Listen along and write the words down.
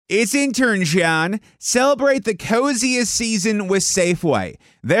It's intern John. Celebrate the coziest season with Safeway.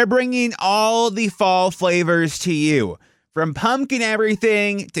 They're bringing all the fall flavors to you. From pumpkin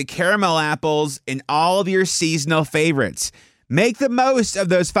everything to caramel apples and all of your seasonal favorites. Make the most of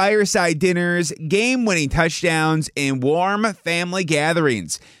those fireside dinners, game-winning touchdowns, and warm family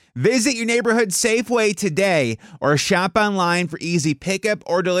gatherings. Visit your neighborhood Safeway today or shop online for easy pickup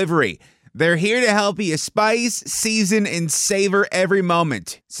or delivery. They're here to help you spice, season, and savor every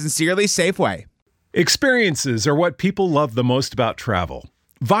moment. Sincerely, Safeway. Experiences are what people love the most about travel.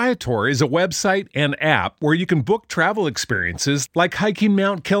 Viator is a website and app where you can book travel experiences like hiking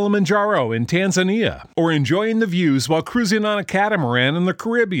Mount Kilimanjaro in Tanzania or enjoying the views while cruising on a catamaran in the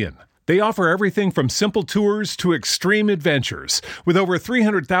Caribbean. They offer everything from simple tours to extreme adventures. With over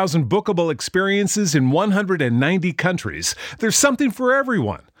 300,000 bookable experiences in 190 countries, there's something for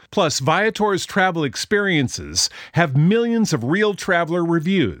everyone. Plus, Viator's travel experiences have millions of real traveler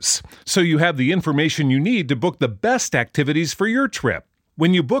reviews, so you have the information you need to book the best activities for your trip.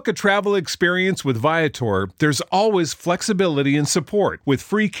 When you book a travel experience with Viator, there's always flexibility and support with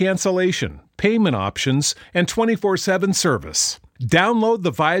free cancellation, payment options, and 24/7 service. Download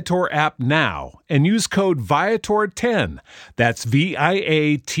the Viator app now and use code Viator10. That's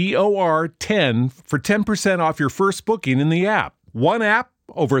Viator 10 for 10% off your first booking in the app. One app,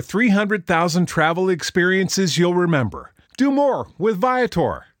 over 300,000 travel experiences you'll remember. Do more with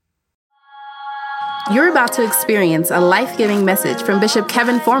Viator. You're about to experience a life-giving message from Bishop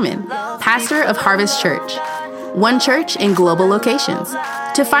Kevin Foreman, pastor of Harvest Church. One church in global locations.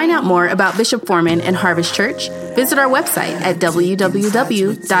 To find out more about Bishop Foreman and Harvest Church, visit our website at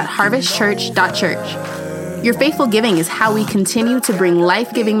www.harvestchurch.church. Your faithful giving is how we continue to bring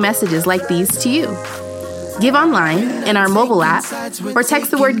life-giving messages like these to you. Give online, in our mobile app, or text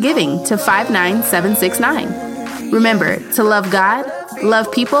the word giving to 59769. Remember to love God,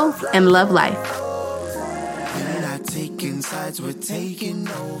 love people, and love life. We're not taking sides, we're taking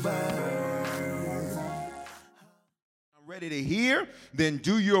over. Ready to hear? Then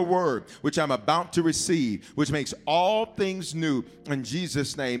do your word, which I'm about to receive, which makes all things new. In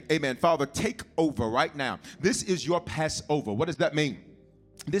Jesus' name, amen. Father, take over right now. This is your Passover. What does that mean?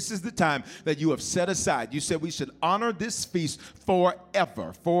 This is the time that you have set aside. You said we should honor this feast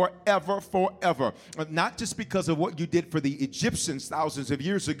forever, forever, forever. Not just because of what you did for the Egyptians thousands of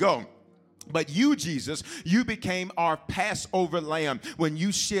years ago, but you, Jesus, you became our Passover lamb when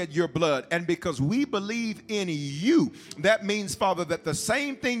you shed your blood. And because we believe in you, that means, Father, that the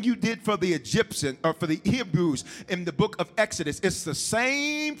same thing you did for the Egyptians or for the Hebrews in the book of Exodus, it's the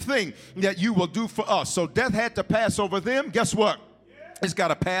same thing that you will do for us. So death had to pass over them. Guess what? It's got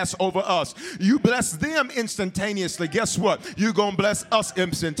to pass over us. You bless them instantaneously. Guess what? You're going to bless us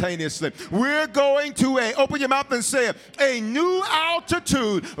instantaneously. We're going to, open your mouth and say it, a new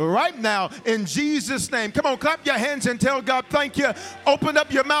altitude right now in Jesus' name. Come on, clap your hands and tell God thank you. Open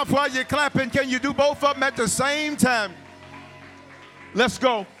up your mouth while you're clapping. Can you do both of them at the same time? Let's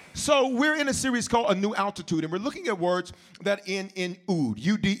go. So we're in a series called A New Altitude, and we're looking at words that end in ood,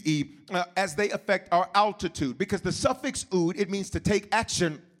 U-D-E, as they affect our altitude. Because the suffix ood, it means to take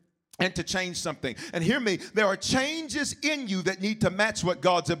action and to change something. And hear me, there are changes in you that need to match what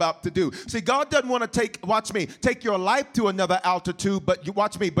God's about to do. See, God doesn't want to take your life to another altitude, but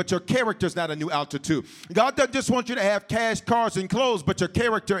but your character's not a new altitude. God doesn't just want you to have cash, cars, and clothes, but your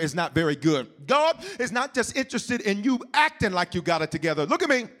character is not very good. God is not just interested in you acting like you got it together. Look at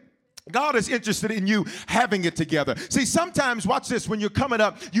me. God is interested in you having it together. See, sometimes, watch this, when you're coming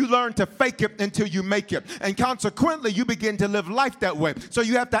up, you learn to fake it until you make it. And consequently, you begin to live life that way. So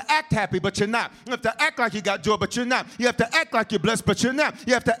you have to act happy, but you're not. You have to act like you got joy, but you're not. You have to act like you're blessed, but you're not.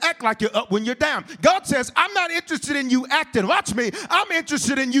 You have to act like you're up when you're down. God says, I'm not interested in you acting. Watch me. I'm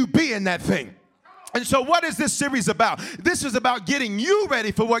interested in you being that thing. And so what is this series about? This is about getting you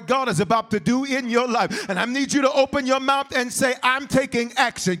ready for what God is about to do in your life. And I need you to open your mouth and say, I'm taking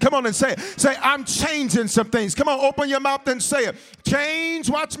action. Come on and say it. Say, I'm changing some things. Come on, open your mouth and say it. Change,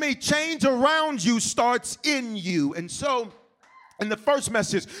 watch me, change around you starts in you. And so in the first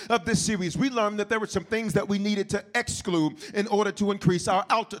message of this series, we learned that there were some things that we needed to exclude in order to increase our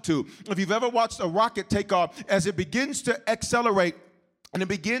altitude. If you've ever watched a rocket take off, as it begins to accelerate, and it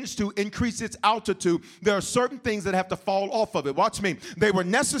begins to increase its altitude, there are certain things that have to fall off of it. Watch me. They were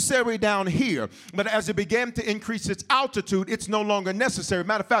necessary down here, but as it began to increase its altitude, it's no longer necessary.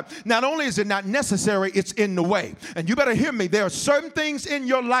 Matter of fact, not only is it not necessary, it's in the way. And you better hear me. There are certain things in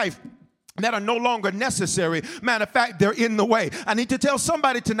your life that are no longer necessary. Matter of fact, they're in the way. I need to tell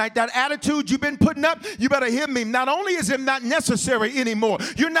somebody tonight, that attitude you've been putting up, you better hear me. Not only is it not necessary anymore,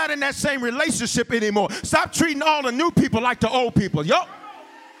 you're not in that same relationship anymore. Stop treating all the new people like the old people. Yup.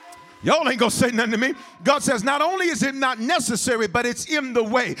 Y'all ain't gonna say nothing to me. God says, not only is it not necessary, but it's in the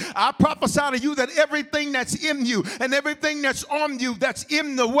way. I prophesy to you that everything that's in you and everything that's on you that's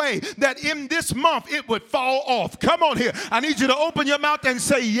in the way, that in this month it would fall off. Come on here. I need you to open your mouth and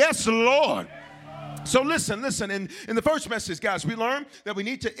say, yes, Lord. So listen. In the first message, guys, we learned that we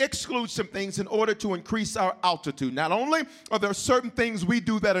need to exclude some things in order to increase our altitude. Not only are there certain things we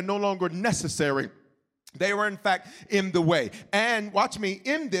do that are no longer necessary, they were, in fact, in the way. And watch me,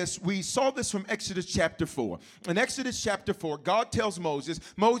 in this, we saw this from Exodus chapter 4. In Exodus chapter 4, God tells Moses,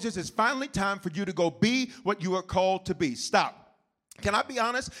 it's finally time for you to go be what you are called to be. Stop. Can I be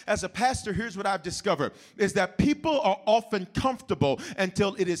honest? As a pastor, here's what I've discovered, is that people are often comfortable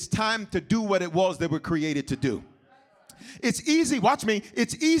until it is time to do what it was they were created to do. It's easy, watch me,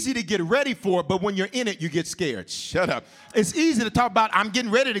 it's easy to get ready for it, but when you're in it, you get scared. Shut up. It's easy to talk about, I'm getting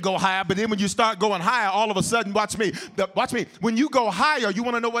ready to go higher, but then when you start going higher, all of a sudden, watch me, when you go higher, you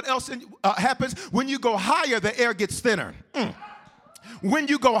want to know what else happens? When you go higher, the air gets thinner. When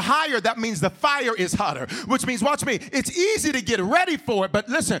you go higher, that means the fire is hotter, which means, watch me, it's easy to get ready for it, but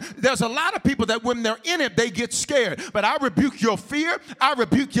listen, there's a lot of people that when they're in it, they get scared. But I rebuke your fear, I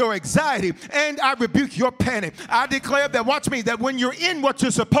rebuke your anxiety, and I rebuke your panic. I declare that, watch me, that when you're in what you're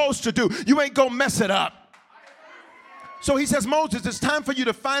supposed to do, you ain't gonna mess it up. So he says, Moses, it's time for you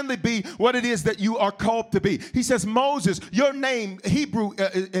to finally be what it is that you are called to be. He says, Moses, your name, Hebrew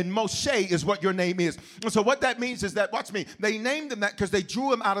in Moshe is what your name is. And so what that means is that, watch me, they named him that because they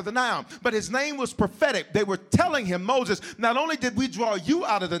drew him out of the Nile. But his name was prophetic. They were telling him, Moses, not only did we draw you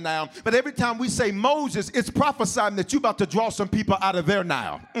out of the Nile, but every time we say Moses, it's prophesying that you're about to draw some people out of their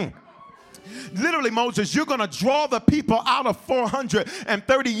Nile. Literally, Moses, you're going to draw the people out of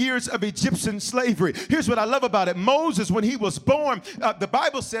 430 years of Egyptian slavery. Here's what I love about it. Moses, when he was born, the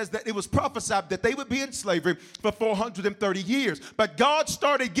Bible says that it was prophesied that they would be in slavery for 430 years. But God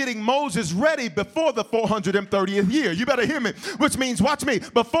started getting Moses ready before the 430th year. You better hear me. Which means, watch me,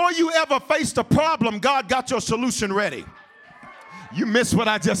 before you ever faced a problem, God got your solution ready. You missed what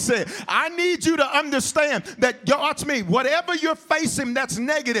I just said. I need you to understand that, watch me, whatever you're facing that's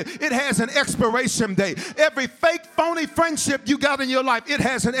negative, it has an expiration date. Every fake, phony friendship you got in your life, it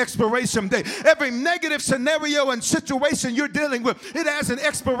has an expiration date. Every negative scenario and situation you're dealing with, it has an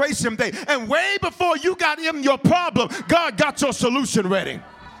expiration date. And way before you got in your problem, God got your solution ready.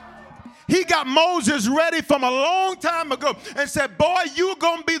 He got Moses ready from a long time ago and said, boy, you're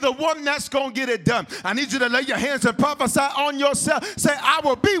going to be the one that's going to get it done. I need you to lay your hands and prophesy on yourself. Say, I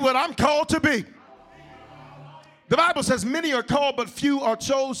will be what I'm called to be. The Bible says many are called, but few are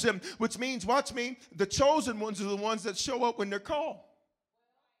chosen, which means, watch me, the chosen ones are the ones that show up when they're called.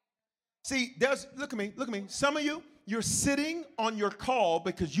 See, look at me. Some of you, you're sitting on your call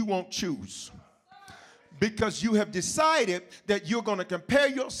because you won't choose. Because you have decided that you're going to compare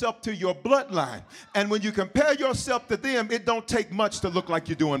yourself to your bloodline. And when you compare yourself to them, it don't take much to look like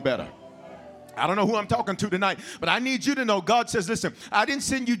you're doing better. I don't know who I'm talking to tonight, but I need you to know God says, listen, I didn't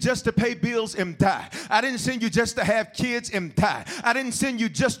send you just to pay bills and die. I didn't send you just to have kids and die. I didn't send you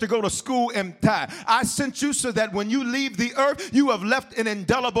just to go to school and die. I sent you so that when you leave the earth, you have left an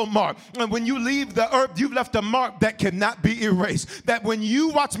indelible mark. And when you leave the earth, you've left a mark that cannot be erased. That when you,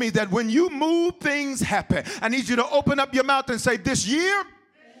 watch me, that when you move, things happen. I need you to open up your mouth and say, this year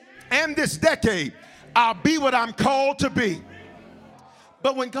and this decade, I'll be what I'm called to be.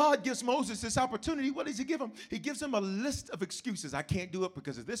 But when God gives Moses this opportunity, what does he give him? He gives him a list of excuses. I can't do it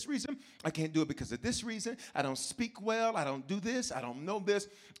because of this reason. I can't do it because of this reason. I don't speak well. I don't do this. I don't know this.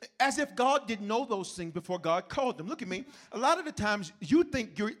 As if God didn't know those things before God called them. Look at me. A lot of the times you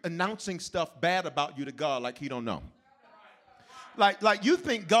think you're announcing stuff bad about you to God like he don't know. Like you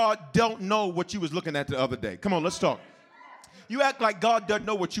think God don't know what you was looking at the other day. Come on, let's talk. You act like God doesn't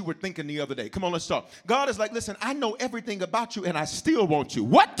know what you were thinking the other day. Come on, let's talk. God is like, listen, I know everything about you and I still want you.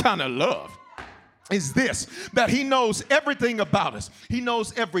 What kind of love is this? That he knows everything about us. He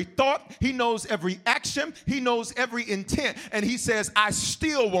knows every thought. He knows every action. He knows every intent. And he says, I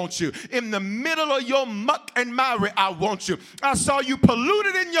still want you. In the middle of your muck and mire, I want you. I saw you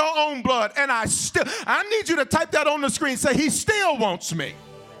polluted in your own blood and I need you to type that on the screen. Say, he still wants me.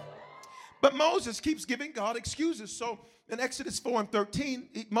 But Moses keeps giving God excuses. So in Exodus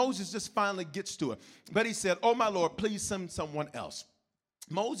 4:13, Moses just finally gets to it. But he said, oh, my Lord, please send someone else.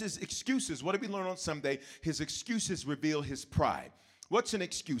 Moses' excuses, what did we learn on Sunday? His excuses reveal his pride. What's an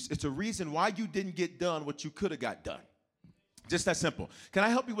excuse? It's a reason why you didn't get done what you could have got done. Just that simple. Can I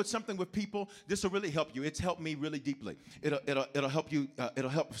help you with something with people? This will really help you. It's helped me really deeply. It'll help you. It'll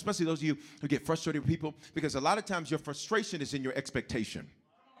help, especially those of you who get frustrated with people, because a lot of times your frustration is in your expectation.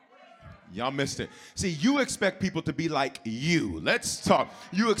 Y'all missed it. See, you expect people to be like you. Let's talk.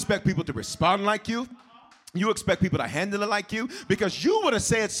 You expect people to respond like you. You expect people to handle it like you because you would have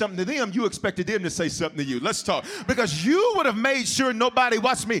said something to them. You expected them to say something to you. Let's talk. Because you would have made sure nobody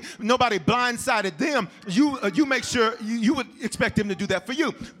blindsided them. You make sure you would expect them to do that for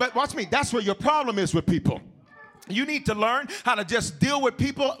you. But watch me. That's where your problem is with people. You need to learn how to just deal with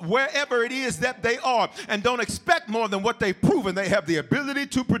people wherever it is that they are and don't expect more than what they've proven they have the ability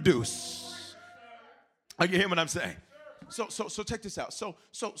to produce. Are you hearing what I'm saying? So check this out.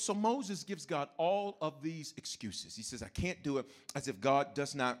 So Moses gives God all of these excuses. He says, I can't do it, as if God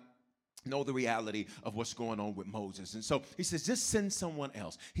does not know the reality of what's going on with Moses. And so he says, just send someone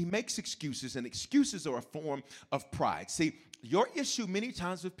else. He makes excuses, and excuses are a form of pride. See, your issue many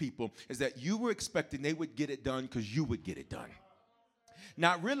times with people is that you were expecting they would get it done because you would get it done.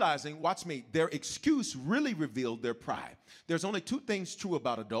 Not realizing, watch me, their excuse really revealed their pride. There's only two things true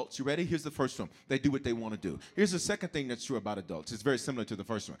about adults. You ready? Here's the first one. They do what they want to do. Here's the second thing that's true about adults. It's very similar to the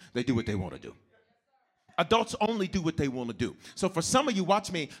first one. They do what they want to do. Adults only do what they want to do. So for some of you,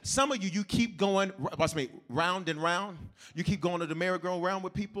 watch me, some of you keep going, watch me, round and round. You keep going to the merry-go-round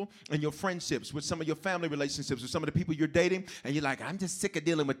with people and your friendships, with some of your family relationships, with some of the people you're dating, and you're like, I'm just sick of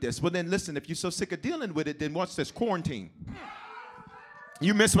dealing with this. Well, then listen, if you're so sick of dealing with it, then watch this, quarantine.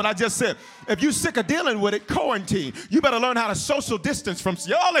 You missed what I just said. If you're sick of dealing with it, quarantine. You better learn how to social distance from,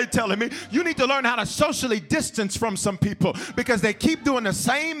 y'all ain't telling me. You need to learn how to socially distance from some people because they keep doing the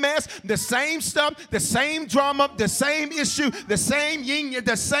same mess, the same stuff, the same drama, the same issue, the same yin,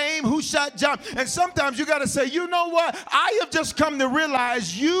 the same who shot John. And sometimes you got to say, you know what? I have just come to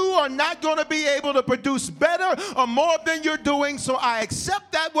realize you are not going to be able to produce better or more than you're doing, so I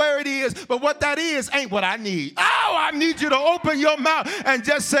accept that where it is, but what that is ain't what I need. Oh, I need you to open your mouth and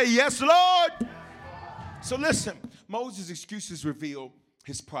just say, yes, Lord. So listen, Moses' excuses reveal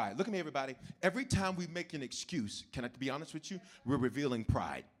his pride. Look at me, everybody. Every time we make an excuse, can I be honest with you? We're revealing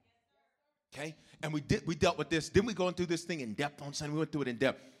pride. Okay? And we dealt with this. Didn't we go through this thing in depth on Sunday? We went through it in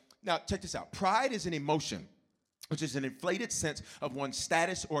depth. Now, check this out. Pride is an emotion, which is an inflated sense of one's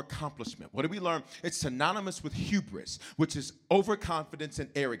status or accomplishment. What did we learn? It's synonymous with hubris, which is overconfidence and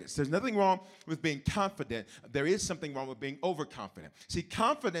arrogance. There's nothing wrong with being confident. There is something wrong with being overconfident. See,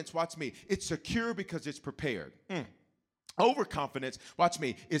 confidence, watch me, it's secure because it's prepared. Overconfidence, watch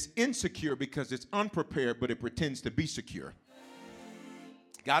me, is insecure because it's unprepared, but it pretends to be secure.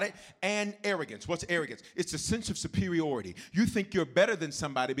 Got it? And arrogance. What's arrogance? It's a sense of superiority. You think you're better than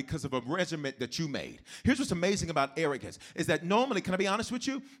somebody because of a measurement that you made. Here's what's amazing about arrogance is that normally, can I be honest with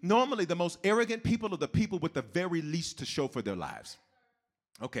you? Normally, the most arrogant people are the people with the very least to show for their lives.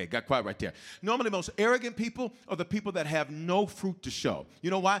 Okay, got quiet right there. Normally, the most arrogant people are the people that have no fruit to show.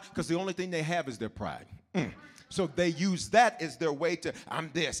 You know why? Because the only thing they have is their pride. So they use that as their way to, I'm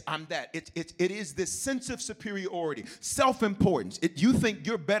this, I'm that. It is this sense of superiority, self-importance. You think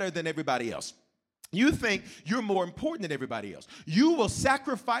you're better than everybody else. You think you're more important than everybody else. You will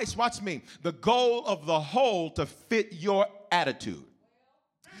sacrifice, watch me, the goal of the whole to fit your attitude.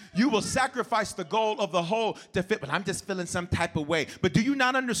 You will sacrifice the goal of the whole to fit, but I'm just feeling some type of way. But do you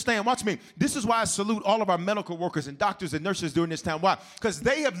not understand? Watch me. This is why I salute all of our medical workers and doctors and nurses during this time. Why? Because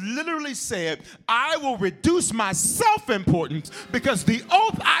they have literally said, I will reduce my self-importance because the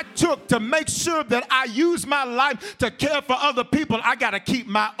oath I took to make sure that I use my life to care for other people, I got to keep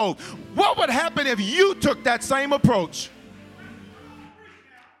my oath. What would happen if you took that same approach?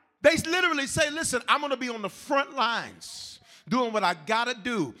 They literally say, listen, I'm going to be on the front lines doing what I gotta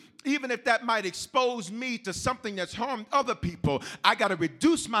do, even if that might expose me to something that's harmed other people. I gotta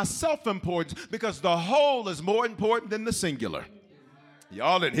reduce my self-importance because the whole is more important than the singular.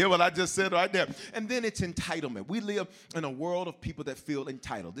 Y'all didn't hear what I just said right there. And then it's entitlement. We live in a world of people that feel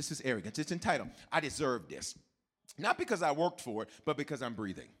entitled. This is arrogance. It's entitled. I deserve this. Not because I worked for it, but because I'm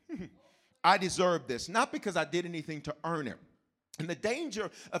breathing. I deserve this. Not because I did anything to earn it. And the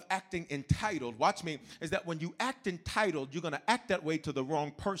danger of acting entitled, watch me, is that when you act entitled, you're going to act that way to the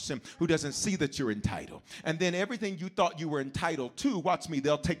wrong person who doesn't see that you're entitled. And then everything you thought you were entitled to, watch me,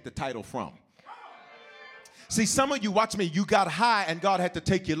 they'll take the title from. See, some of you, watch me, you got high and God had to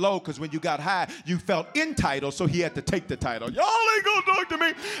take you low because when you got high, you felt entitled, so he had to take the title. Y'all ain't going to talk to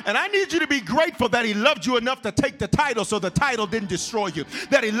me. And I need you to be grateful that he loved you enough to take the title so the title didn't destroy you.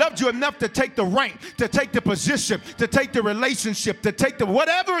 That he loved you enough to take the rank, to take the position, to take the relationship, to take the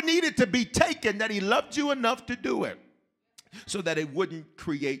whatever needed to be taken, that he loved you enough to do it so that it wouldn't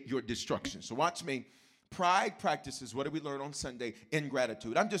create your destruction. So watch me. Pride practices, what did we learn on Sunday?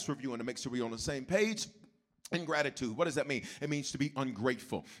 Ingratitude. I'm just reviewing to make sure we're on the same page. Ingratitude, what does that mean? It means to be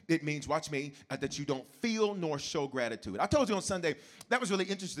ungrateful. It means, watch me, that you don't feel nor show gratitude. I told you on Sunday, that was really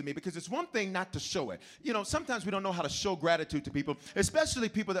interesting to me because it's one thing not to show it. You know, sometimes we don't know how to show gratitude to people, especially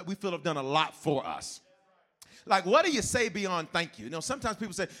people that we feel have done a lot for us. Like, what do you say beyond thank you? You know, sometimes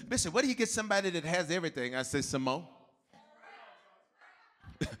people say, Bishop, what do you get somebody that has everything? I say, some more.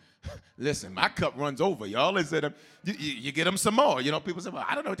 Listen, my cup runs over, y'all. They said, you get them some more. You know, people say, well,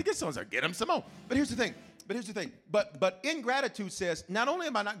 I don't know what to get someone. So get them some more. But here's the thing. But ingratitude says, not only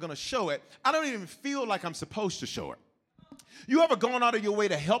am I not going to show it, I don't even feel like I'm supposed to show it. You ever gone out of your way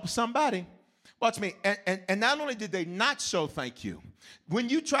to help somebody? Watch me. And not only did they not show thank you, when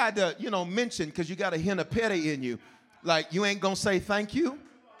you tried to, mention, because you got a hint of petty in you, like you ain't going to say thank you,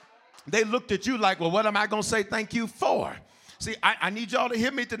 they looked at you like, well, what am I going to say thank you for? See, I need y'all to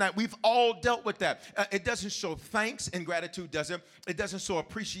hear me tonight. We've all dealt with that. It doesn't show thanks, and gratitude doesn't. It doesn't show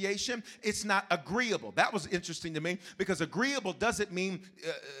appreciation. It's not agreeable. That was interesting to me because agreeable doesn't mean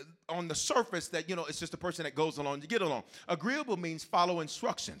on the surface that, it's just a person that goes along to get along. Agreeable means follow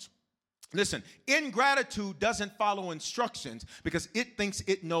instructions. Listen, ingratitude doesn't follow instructions because it thinks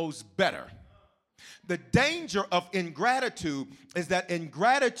it knows better. The danger of ingratitude is that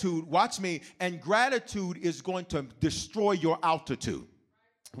ingratitude, watch me, ingratitude is going to destroy your altitude.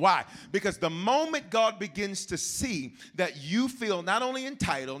 Why? Because the moment God begins to see that you feel not only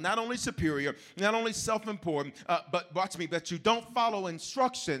entitled, not only superior, not only self-important, but watch me, that you don't follow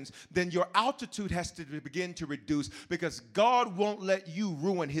instructions, then your altitude has to begin to reduce because God won't let you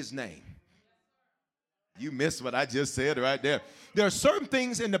ruin his name. You missed what I just said right there. There are certain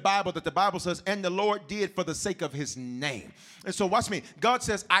things in the Bible that the Bible says, and the Lord did for the sake of his name. And so watch me. God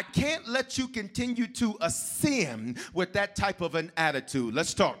says, I can't let you continue to ascend with that type of an attitude.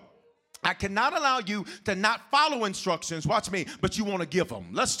 Let's talk. I cannot allow you to not follow instructions, watch me, but you want to give them.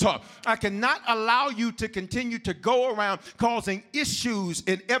 Let's talk. I cannot allow you to continue to go around causing issues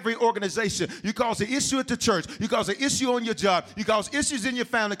in every organization. You cause an issue at the church. You cause an issue on your job. You cause issues in your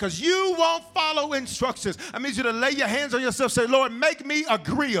family because you won't follow instructions. I need you to lay your hands on yourself and say, Lord, make me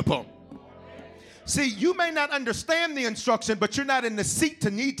agreeable. See, you may not understand the instruction, but you're not in the seat to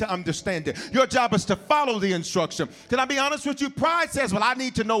need to understand it. Your job is to follow the instruction. Can I be honest with you? Pride says, well, I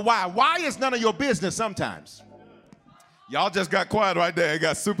need to know why. Why is none of your business sometimes? Y'all just got quiet right there. It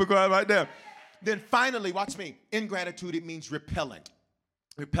got super quiet right there. Then finally, watch me. Ingratitude, it means repellent.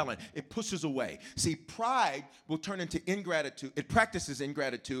 Repellent. It pushes away. See, pride will turn into ingratitude. It practices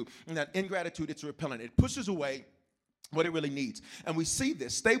ingratitude. And that ingratitude, it's repellent. It pushes away what it really needs. And we see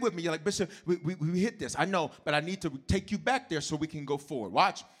this. Stay with me. You're like, Bishop, we hit this. I know, but I need to take you back there so we can go forward.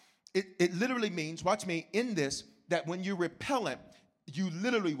 Watch. It literally means, watch me, in this, that when you're repellent, you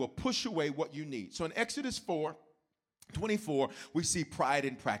literally will push away what you need. So in Exodus 4:24, we see pride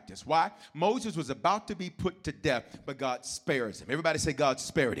in practice. Why? Moses was about to be put to death, but God spares him. Everybody say God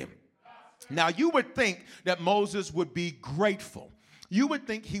spared him. Now, you would think that Moses would be grateful. You would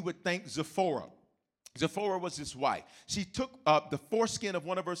think he would thank Zipporah. Zipporah was his wife. She took the foreskin of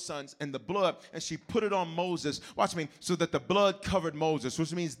one of her sons and the blood, and she put it on Moses, watch me, so that the blood covered Moses,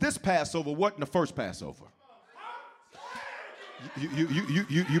 which means this Passover wasn't the first Passover.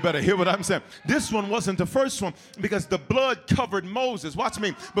 You better hear what I'm saying. This one wasn't the first one because the blood covered Moses. Watch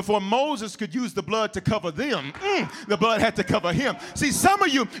me. Before Moses could use the blood to cover them, the blood had to cover him. See, some of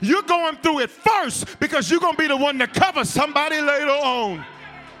you, you're going through it first because you're going to be the one to cover somebody later on.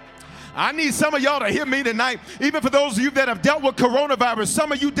 I need some of y'all to hear me tonight. Even for those of you that have dealt with coronavirus,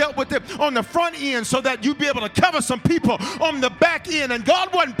 some of you dealt with it on the front end so that you'd be able to cover some people on the back end. And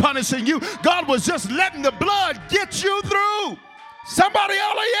God wasn't punishing you. God was just letting the blood get you through. Somebody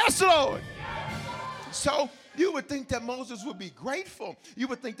holler, yes, Lord. So you would think that Moses would be grateful. You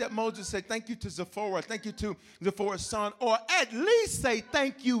would think that Moses said, thank you to Zipporah, thank you to Zipporah's son, or at least say,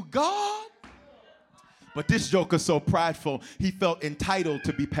 thank you, God. But this joker's so prideful, he felt entitled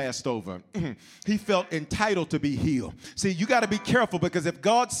to be passed over. He felt entitled to be healed. See, you got to be careful because if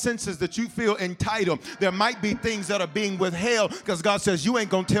God senses that you feel entitled, there might be things that are being withheld because God says, you ain't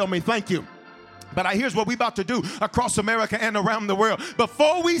going to tell me thank you. But here's what we're about to do across America and around the world.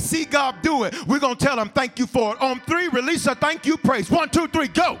 Before we see God do it, we're going to tell him thank you for it. On 3, release a thank you praise. 1, 2, 3,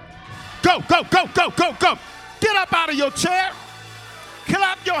 go. Go, go, go, go, go, go. Get up out of your chair.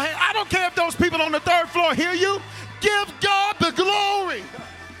 Clap your hand. I don't care if those people on the 3rd floor hear you. Give God the glory.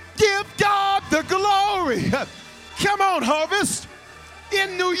 Give God the glory. Come on, Harvest.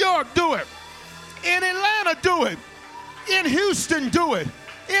 In New York, do it. In Atlanta, do it. In Houston, do it.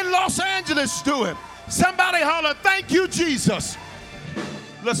 In Los Angeles, do it. Somebody holler, thank you, Jesus.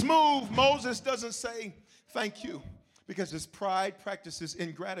 Let's move. Moses doesn't say thank you because his pride practices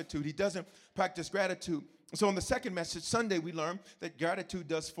ingratitude. He doesn't practice gratitude. So on the second message, Sunday, we learned that gratitude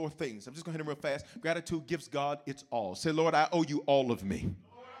does 4 things. I'm just going to hit them real fast. Gratitude gives God its all. Say, Lord, I owe you all of me.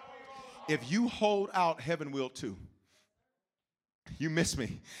 If you hold out, heaven will too. You miss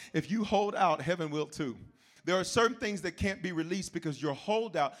me. If you hold out, heaven will too. There are certain things that can't be released because you're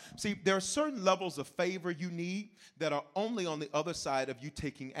holdout. See, there are certain levels of favor you need that are only on the other side of you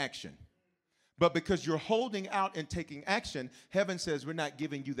taking action. But because you're holding out and taking action, heaven says we're not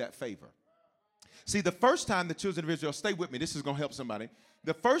giving you that favor. See, the first time the children of Israel, stay with me, this is going to help somebody.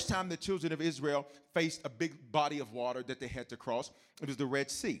 The first time the children of Israel faced a big body of water that they had to cross, it was the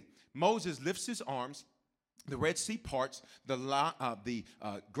Red Sea. Moses lifts his arms, the Red Sea parts, the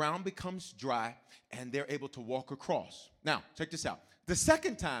ground becomes dry, and they're able to walk across. Now, check this out. The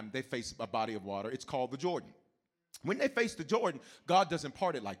second time they face a body of water, it's called the Jordan. When they face the Jordan, God doesn't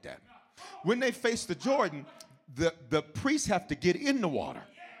part it like that. When they face the Jordan, the priests have to get in the water.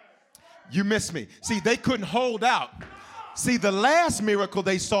 You miss me. See, they couldn't hold out. See, the last miracle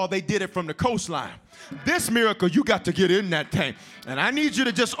they saw, they did it from the coastline. This miracle, you got to get in that tank. And I need you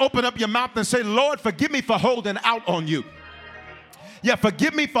to just open up your mouth and say, Lord, forgive me for holding out on you. Yeah,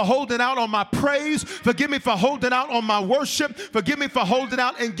 forgive me for holding out on my praise. Forgive me for holding out on my worship. Forgive me for holding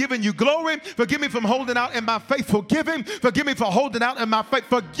out and giving you glory. Forgive me for holding out in my faithful giving. Forgive me for holding out in my faith.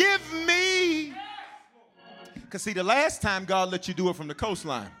 Forgive me. Because see, the last time God let you do it from the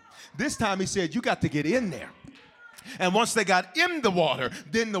coastline. This time he said, you got to get in there. And once they got in the water,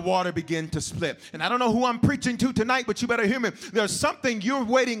 then the water began to split. And I don't know who I'm preaching to tonight, but you better hear me. There's something you're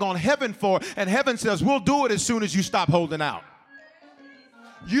waiting on heaven for, and heaven says, we'll do it as soon as you stop holding out.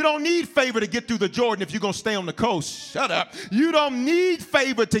 You don't need favor to get through the Jordan if you're going to stay on the coast. Shut up. You don't need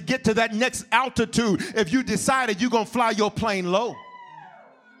favor to get to that next altitude if you decided you're going to fly your plane low.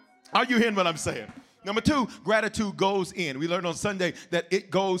 Are you hearing what I'm saying? Number 2, gratitude goes in. We learned on Sunday that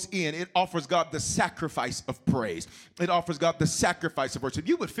it goes in. It offers God the sacrifice of praise. It offers God the sacrifice of worship.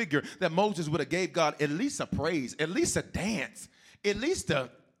 You would figure that Moses would have gave God at least a praise, at least a dance, at least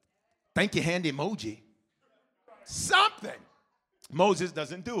a thank you hand emoji. Something. Moses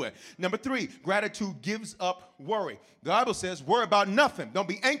doesn't do it. Number 3, gratitude gives up worry. The Bible says, worry about nothing. Don't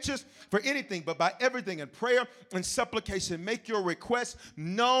be anxious for anything, but by everything in prayer and supplication, make your requests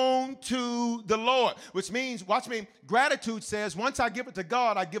known to the Lord. Which means, watch me, gratitude says, once I give it to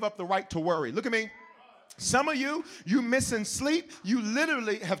God, I give up the right to worry. Look at me. Some of you missing sleep. You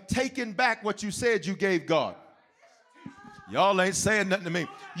literally have taken back what you said you gave God. Y'all ain't saying nothing to me.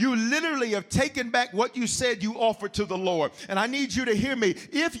 You literally have taken back what you said you offered to the Lord. And I need you to hear me.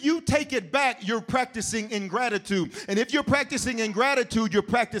 If you take it back, you're practicing ingratitude. And if you're practicing ingratitude, you're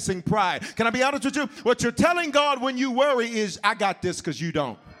practicing pride. Can I be honest with you? What you're telling God when you worry is, I got this because you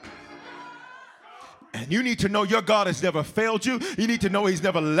don't. And you need to know your God has never failed you. You need to know he's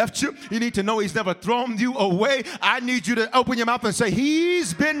never left you. You need to know he's never thrown you away. I need you to open your mouth and say,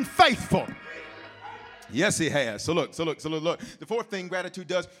 he's been faithful. Yes, he has. So look. The 4th thing gratitude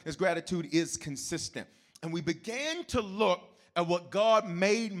does is gratitude is consistent. And we began to look at what God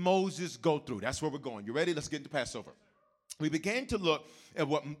made Moses go through. That's where we're going. You ready? Let's get into Passover. We began to look at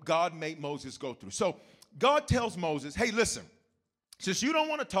what God made Moses go through. So God tells Moses, hey, listen, since you don't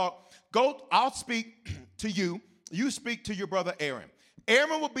want to talk, go, I'll speak to you. You speak to your brother Aaron.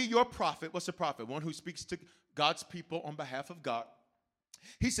 Aaron will be your prophet. What's a prophet? One who speaks to God's people on behalf of God.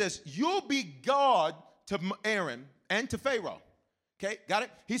 He says, you'll be God to Aaron and to Pharaoh. Okay, got it?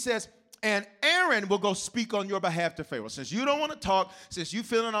 He says, and Aaron will go speak on your behalf to Pharaoh. Since you don't want to talk, since you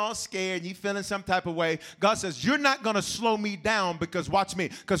feeling all scared, you feeling some type of way, God says, you're not going to slow me down because, watch me,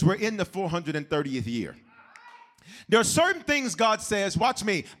 because we're in the 430th year. There are certain things God says, watch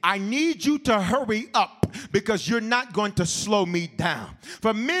me, I need you to hurry up because you're not going to slow me down.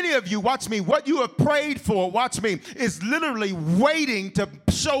 For many of you, watch me, what you have prayed for, watch me, is literally waiting to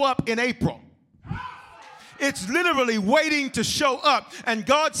show up in April. It's literally waiting to show up. And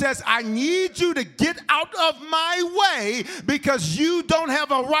God says, I need you to get out of my way because you don't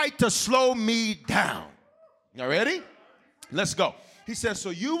have a right to slow me down. You ready? Let's go. He says, so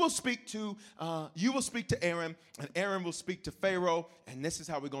you will speak to Aaron, and Aaron will speak to Pharaoh, and this is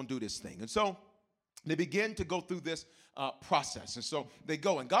how we're going to do this thing. And so they begin to go through this process. And so they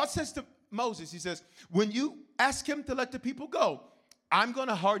go. And God says to Moses, he says, when you ask him to let the people go, I'm going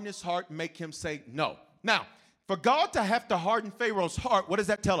to harden his heart and make him say no. Now, for God to have to harden Pharaoh's heart, what does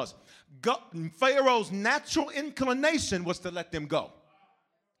that tell us? Pharaoh's natural inclination was to let them go.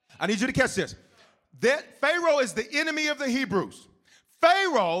 I need you to catch this. That Pharaoh is the enemy of the Hebrews.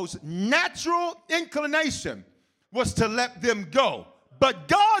 Pharaoh's natural inclination was to let them go. But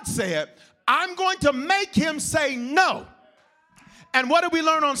God said, I'm going to make him say no. And what did we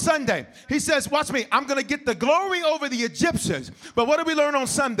learn on Sunday? He says, watch me, I'm going to get the glory over the Egyptians. But what did we learn on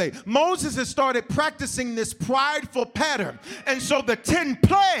Sunday? Moses has started practicing this prideful pattern. And so the 10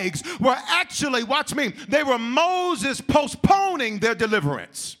 plagues were actually, watch me, they were Moses postponing their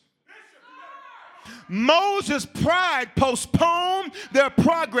deliverance. Moses' pride postponed their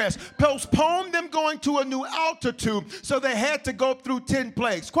progress, postponed them going to a new altitude, so they had to go through 10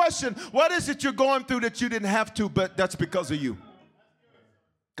 plagues. Question, what is it you're going through that you didn't have to, but that's because of you?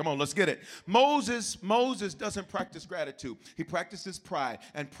 Come on, let's get it. Moses doesn't practice gratitude. He practices pride.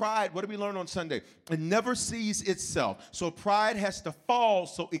 And pride, what did we learn on Sunday? It never sees itself. So pride has to fall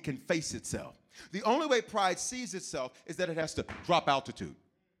so it can face itself. The only way pride sees itself is that it has to drop altitude.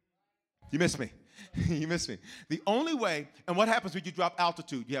 You missed me. You missed me. The only way, and what happens when you drop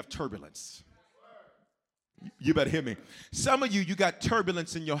altitude? You have turbulence. You better hear me. Some of you got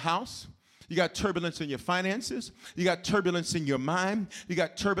turbulence in your house. You got turbulence in your finances. You got turbulence in your mind. You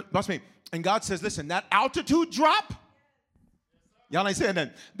got turbulence. Watch me. And God says, listen, that altitude drop, y'all ain't saying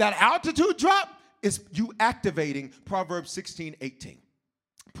that. That altitude drop is you activating Proverbs 16:18.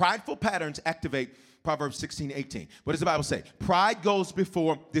 Prideful patterns activate Proverbs 16:18. What does the Bible say? Pride goes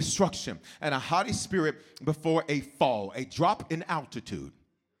before destruction, and a haughty spirit before a fall, a drop in altitude.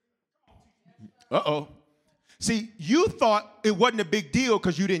 Uh-oh. See, you thought it wasn't a big deal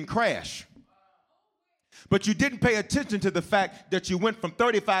because you didn't crash. But you didn't pay attention to the fact that you went from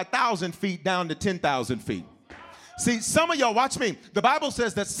 35,000 feet down to 10,000 feet. See, some of y'all, watch me. The Bible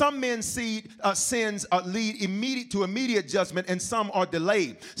says that some men's sins lead immediate judgment, and some are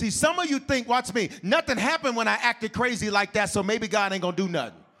delayed. See, some of you think, watch me, nothing happened when I acted crazy like that, so maybe God ain't going to do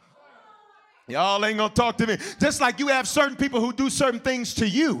nothing. Y'all ain't gonna talk to me. Just like you have certain people who do certain things to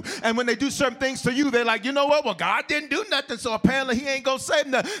you. And when they do certain things to you, they're like, you know what? Well, God didn't do nothing, so apparently he ain't gonna save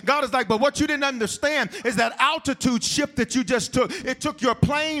nothing. God is like, but what you didn't understand is that altitude shift that you just took. It took your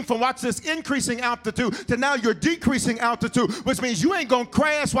plane from, watch this, increasing altitude to now you're decreasing altitude, which means you ain't gonna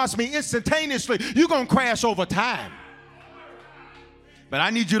crash, watch me, instantaneously. You're gonna crash over time. But I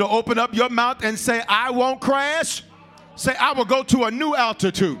need you to open up your mouth and say, I won't crash. Say, I will go to a new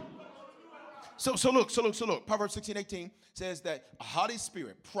altitude. So look. Proverbs 16:18 says that a haughty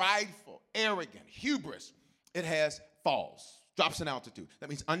spirit, prideful, arrogant, hubris, it has falls, drops in altitude. That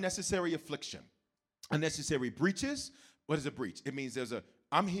means unnecessary affliction, unnecessary breaches. What is a breach? It means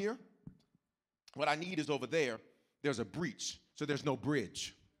I'm here. What I need is over there. There's a breach, so there's no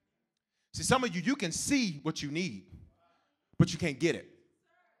bridge. See, some of you can see what you need, but you can't get it.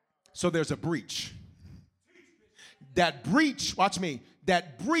 So there's a breach. That breach, watch me,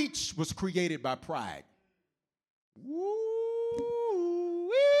 that breach was created by pride. Woo-wee.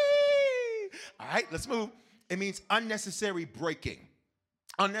 All right, let's move. It means unnecessary breaking,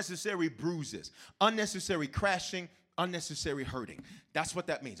 unnecessary bruises, unnecessary crashing, unnecessary hurting. That's what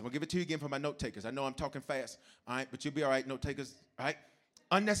that means. I'm going to give it to you again for my note takers. I know I'm talking fast, all right, but you'll be all right, note takers, all right?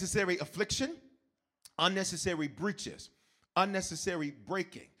 Unnecessary affliction, unnecessary breaches, unnecessary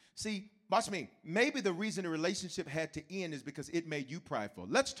breaking. See, watch me. Maybe the reason the relationship had to end is because it made you prideful.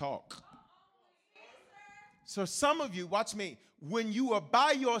 Let's talk. So some of you, watch me, when you are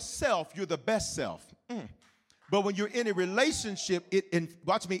by yourself, you're the best self. But when you're in a relationship, it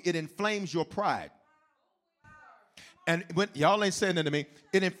inflames your pride. And when y'all ain't saying that to me,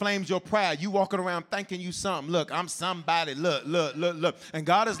 it inflames your pride. You walking around thinking you something. Look, I'm somebody. Look. And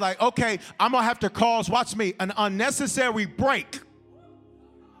God is like, okay, I'm going to have to cause, watch me, an unnecessary break,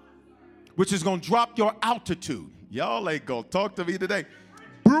 which is going to drop your altitude. Y'all ain't going to talk to me today.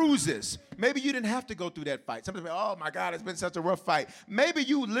 Bruises. Maybe you didn't have to go through that fight. Somebody say, oh, my God, it's been such a rough fight. Maybe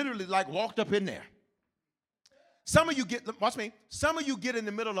you literally walked up in there. Some of you get in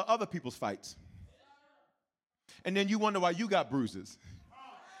the middle of other people's fights. And then you wonder why you got bruises.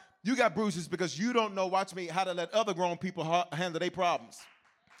 You got bruises because you don't know, watch me, how to let other grown people handle their problems.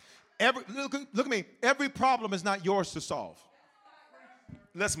 Look at me. Every problem is not yours to solve.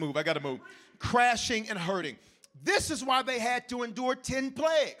 Let's move. I got to move. Crashing and hurting. This is why they had to endure 10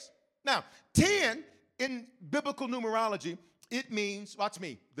 plagues. Now, 10 in biblical numerology, it means, watch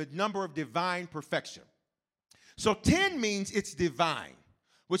me, the number of divine perfection. So 10 means it's divine,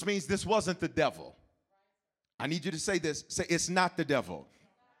 which means this wasn't the devil. I need you to say this. Say, it's not the devil.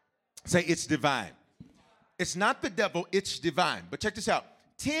 Say, it's divine. It's not the devil, it's divine. But check this out.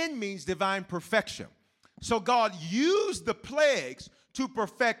 10 means divine perfection. So God used the plagues to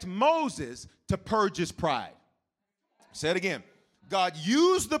perfect Moses to purge his pride. Say it again. God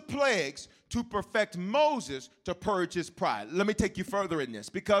used the plagues to perfect Moses to purge his pride. Let me take you further in this,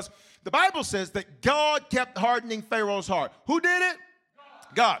 because the Bible says that God kept hardening Pharaoh's heart. Who did it?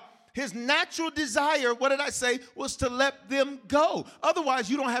 God. His natural desire, what did I say, was to let them go. Otherwise,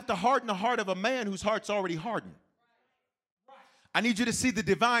 you don't have to harden the heart of a man whose heart's already hardened. I need you to see the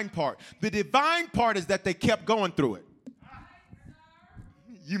divine part. The divine part is that they kept going through it.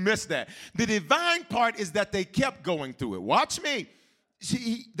 You missed that. The divine part is that they kept going through it. Watch me.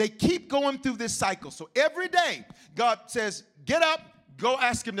 They keep going through this cycle. So every day, God says, get up, go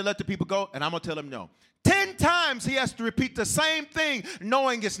ask him to let the people go, and I'm going to tell him no. 10 times he has to repeat the same thing,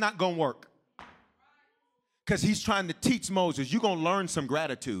 knowing it's not going to work. Because he's trying to teach Moses, you're going to learn some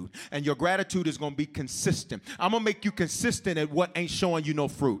gratitude, and your gratitude is going to be consistent. I'm going to make you consistent at what ain't showing you no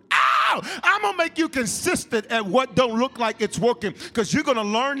fruit. I'm going to make you consistent at what don't look like it's working, because you're going to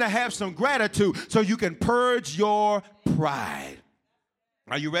learn to have some gratitude so you can purge your pride.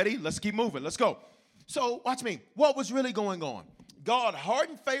 Are you ready? Let's keep moving. Let's go. So watch me. What was really going on? God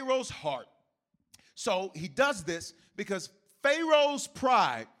hardened Pharaoh's heart. So he does this because Pharaoh's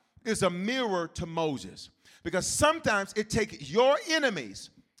pride is a mirror to Moses. Because sometimes it takes your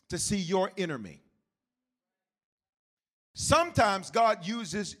enemies to see your enemy. Sometimes God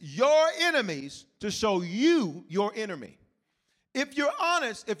uses your enemies to show you your enemy. If you're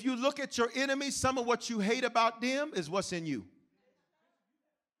honest, if you look at your enemies, some of what you hate about them is what's in you.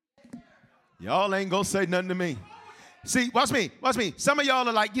 Y'all ain't gonna say nothing to me. See, watch me. Some of y'all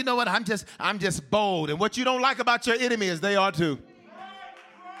are like, you know what, I'm just bold. And what you don't like about your enemy is they are too.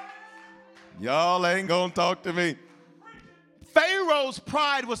 Y'all ain't gonna talk to me. Pharaoh's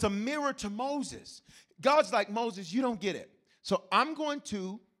pride was a mirror to Moses. God's like, Moses, you don't get it. So I'm going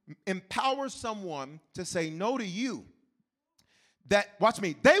to empower someone to say no to you. That, watch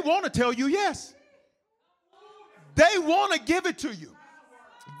me, they want to tell you yes. They want to give it to you.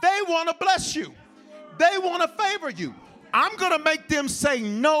 They want to bless you. They want to favor you. I'm going to make them say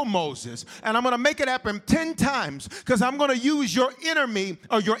no, Moses, and I'm going to make it happen 10 times because I'm going to use your enemy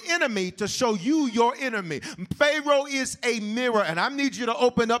to show you your enemy. Pharaoh is a mirror, and I need you to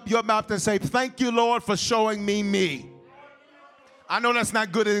open up your mouth and say, thank you, Lord, for showing me. I know that's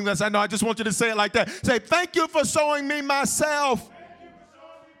not good English. I know. I just want you to say it like that. Say, thank you for showing me myself.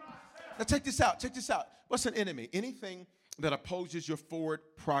 Now, check this out. What's an enemy? Anything that opposes your forward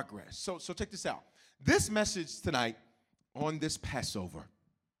progress. So check this out. This message tonight on this Passover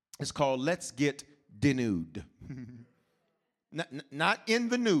is called Let's Get Denude. Not in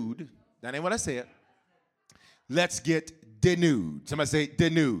the nude. That ain't what I said. Let's get denude. Somebody say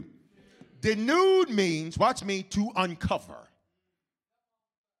denude. Denude means, watch me, to uncover.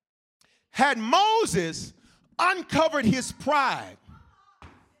 Had Moses uncovered his pride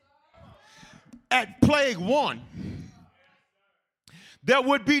at plague 1, there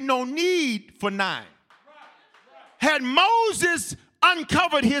would be no need for 9. Had Moses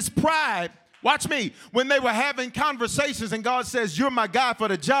uncovered his pride, watch me, when they were having conversations and God says, you're my guy for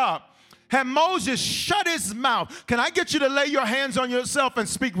the job. Had Moses shut his mouth, can I get you to lay your hands on yourself and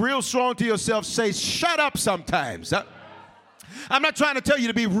speak real strong to yourself? Say, shut up sometimes. I'm not trying to tell you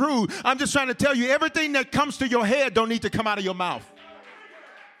to be rude. I'm just trying to tell you everything that comes to your head don't need to come out of your mouth.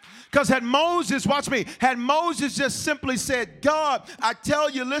 Because had Moses just simply said, God, I tell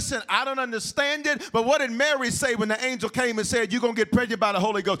you, listen, I don't understand it, but what did Mary say when the angel came and said, you're going to get pregnant by the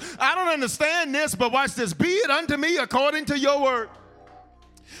Holy Ghost? I don't understand this, but watch this. Be it unto me according to your word.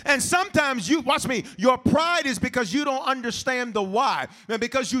 And sometimes your pride is because you don't understand the why. And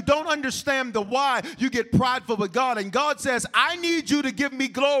because you don't understand the why, you get prideful with God. And God says, I need you to give me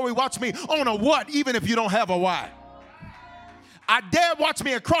glory, watch me, on a what, even if you don't have a why. I dare, watch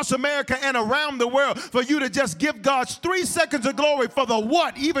me, across America and around the world for you to just give God 3 seconds of glory for the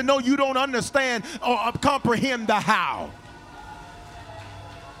what, even though you don't understand or comprehend the how.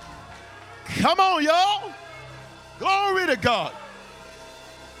 Come on, y'all. Glory to God.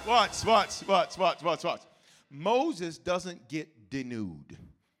 Watch. Moses doesn't get denude.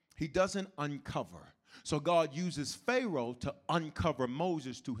 He doesn't uncover. So God uses Pharaoh to uncover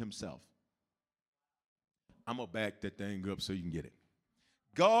Moses to himself. I'm going to back that thing up so you can get it.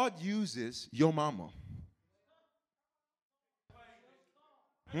 God uses your mama.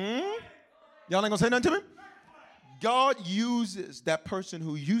 Y'all ain't going to say nothing to me? God uses that person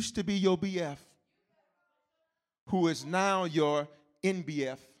who used to be your BF, who is now your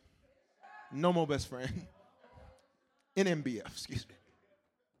NBF. No more best friend. NMBF, excuse me.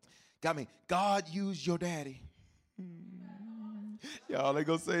 Got me. God used your daddy. Y'all ain't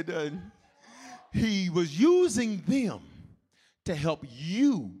going to say nothing. He was using them to help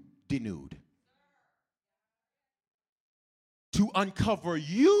you denude. To uncover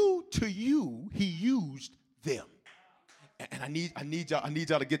you to you, he used them. And I need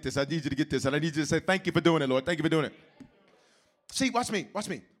y'all to get this. I need you to get this. And I need you to say, thank you for doing it, Lord. Thank you for doing it. See, watch me.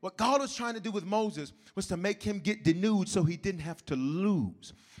 What God was trying to do with Moses was to make him get denude so he didn't have to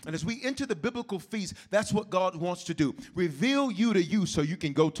lose. And as we enter the biblical feast, that's what God wants to do. Reveal you to you so you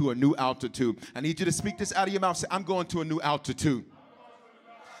can go to a new altitude. I need you to speak this out of your mouth. Say, I'm going to a new altitude.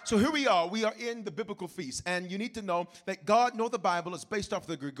 So here we are. We are in the biblical feast. And you need to know that God, the Bible, is based off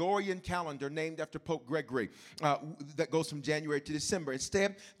the Gregorian calendar named after Pope Gregory that goes from January to December.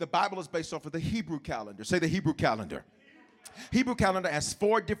 Instead, the Bible is based off of the Hebrew calendar. Say the Hebrew calendar. Hebrew calendar has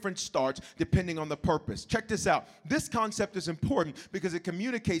 4 different starts depending on the purpose. Check this out. This concept is important because it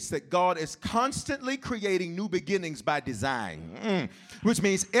communicates that God is constantly creating new beginnings by design. Which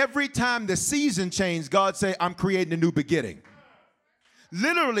means every time the season changes, God say, I'm creating a new beginning.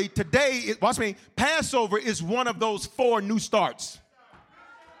 Literally today, watch me, Passover is one of those 4 new starts.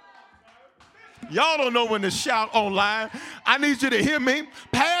 Y'all don't know when to shout online. I need you to hear me.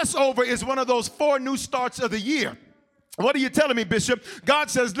 Passover is one of those 4 new starts of the year. What are you telling me, Bishop? God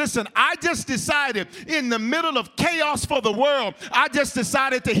says, listen, I just decided in the middle of chaos for the world, I just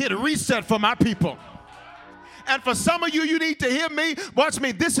decided to hit a reset for my people. And for some of you, you need to hear me. Watch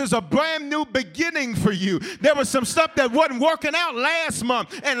me. This is a brand new beginning for you. There was some stuff that wasn't working out last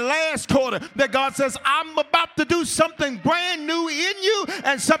month and last quarter that God says, I'm about to do something brand new in you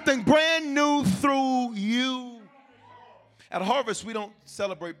and something brand new through you. At Harvest, we don't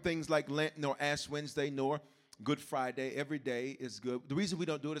celebrate things like Lent nor Ash Wednesday nor Good Friday. Every day is good. The reason we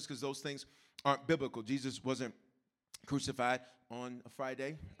don't do it is because those things aren't biblical. Jesus wasn't crucified on a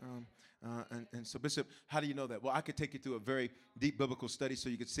Friday. And so, Bishop, how do you know that? Well, I could take you through a very deep biblical study so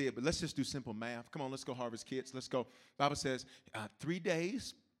you could see it, but let's just do simple math. Come on, let's go, Harvest kids. Let's go. Bible says 3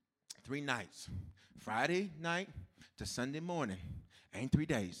 days, 3 nights. Friday night to Sunday morning ain't 3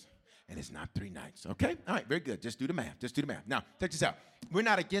 days. And it's not 3 nights, okay? All right, very good. Just do the math. Now, check this out. We're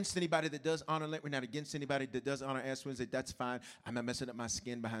not against anybody that does honor Lent. We're not against anybody that does honor Ash Wednesday. That's fine. I'm not messing up my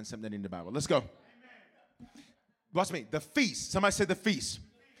skin behind something in the Bible. Let's go. Amen. Watch me. The feast. Somebody say the feast.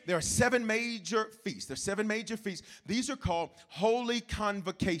 There are 7 major feasts. There's 7 major feasts. These are called holy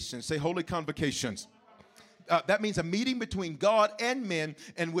convocations. Say holy convocations. That means a meeting between God and men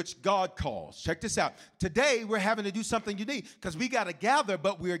in which God calls. Check this out. Today, we're having to do something unique because we got to gather,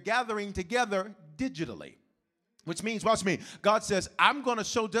 but we're gathering together digitally. Which means, watch me, God says, I'm going to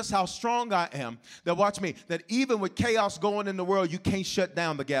show just how strong I am. That, watch me, that even with chaos going in the world, you can't shut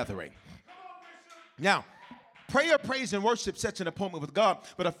down the gathering. Now, prayer, praise, and worship sets an appointment with God,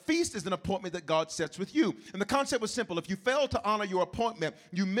 but a feast is an appointment that God sets with you. And the concept was simple. If you failed to honor your appointment,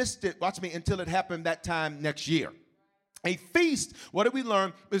 you missed it, watch me, until it happened that time next year. A feast, what did we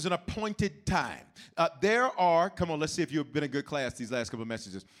learn, is an appointed time. There are, come on, let's see if you've been in good class these last couple of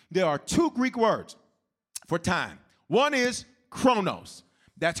messages. There are 2 Greek words for time. One is chronos.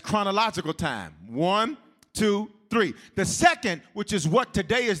 That's chronological time. 1, 2, 3. The second, which is what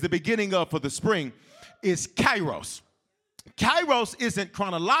today is the beginning of for the spring, is kairos. Kairos isn't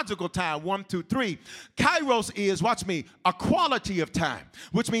chronological time, 1, 2, 3. Kairos is, watch me, a quality of time,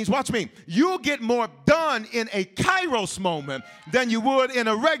 which means, watch me, you'll get more done in a kairos moment than you would in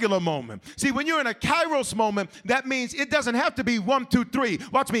a regular moment. See, when you're in a kairos moment, that means it doesn't have to be 1, 2, 3.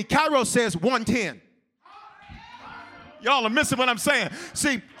 Watch me, kairos says 110. Y'all are missing what I'm saying.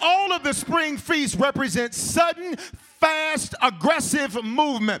 See, all of the spring feasts represent sudden, fast, aggressive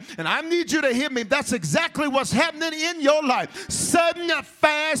movement. And I need you to hear me. That's exactly what's happening in your life. Sudden,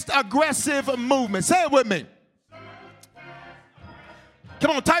 fast, aggressive movement. Say it with me. Come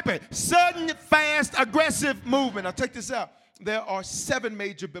on, type it. Sudden, fast, aggressive movement. Now, check this out. There are 7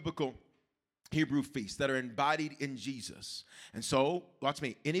 major biblical Hebrew feasts that are embodied in Jesus. And so, watch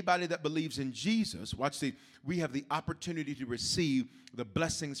me, anybody that believes in Jesus, watch the, we have the opportunity to receive the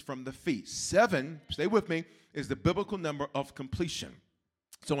blessings from the feast. 7, stay with me, is the biblical number of completion.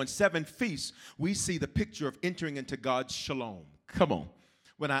 So in 7 feasts, we see the picture of entering into God's shalom. Come on.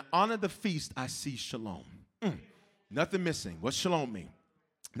 When I honor the feast, I see shalom. Nothing missing. What's shalom mean?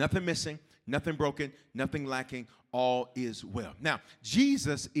 Nothing missing, nothing broken, nothing lacking, all is well. Now,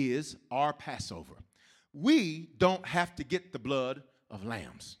 Jesus is our Passover. We don't have to get the blood of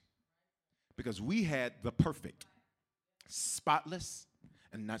lambs because we had the perfect, spotless,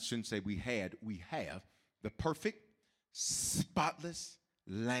 and I shouldn't say we have the perfect, spotless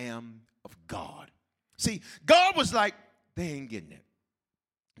Lamb of God. See, God was like, they ain't getting it.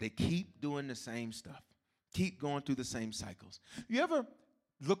 They keep doing the same stuff, keep going through the same cycles. You ever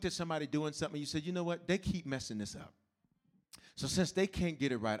looked at somebody doing something, you said, you know what, they keep messing this up. So since they can't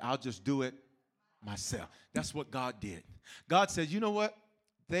get it right, I'll just do it myself. That's what God did. God said, you know what,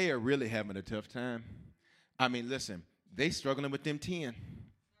 they are really having a tough time. I mean, listen, they struggling with them 10.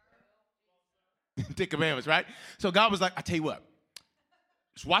 10 commandments, right? So God was like, I tell you what,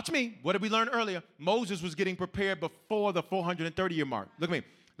 Just watch me. What did we learn earlier? Moses was getting prepared before the 430-year mark. Look at me.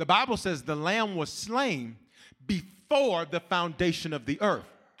 The Bible says the lamb was slain before the foundation of the earth.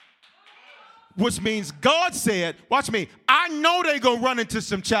 Which means God said, watch me, I know they're going to run into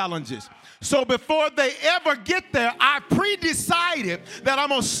some challenges. So before they ever get there, I pre-decided that I'm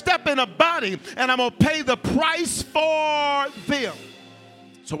going to step in a body and I'm going to pay the price for them.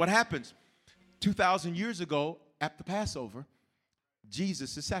 So what happens? 2,000 years ago at the Passover,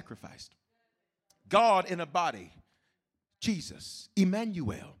 Jesus is sacrificed. God in a body, Jesus,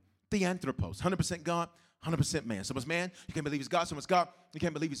 Emmanuel, the Anthropos, 100% God, 100% man. Someone's man, you can't believe he's God. Someone's God, you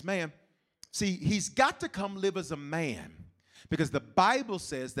can't believe he's man. See, he's got to come live as a man because the Bible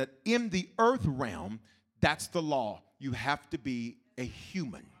says that in the earth realm, that's the law. You have to be a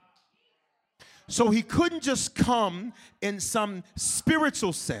human. So he couldn't just come in some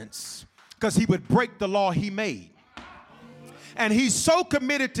spiritual sense because he would break the law he made. And he's so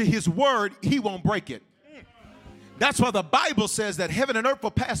committed to his word, he won't break it. That's why the Bible says that heaven and earth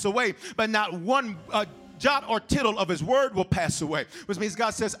will pass away, but not one jot or tittle of his word will pass away, which means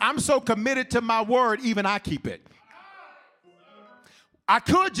God says, I'm so committed to my word, even I keep it. I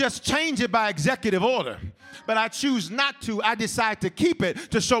could just change it by executive order, but I choose not to. I decide to keep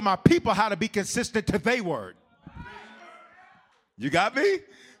it to show my people how to be consistent to their word. You got me?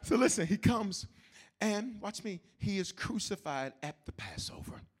 So listen, he comes and watch me. He is crucified at the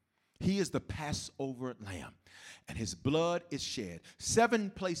Passover. He is the Passover lamb and his blood is shed. 7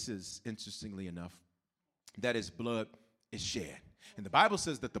 places, interestingly enough, that his blood is shed. And the Bible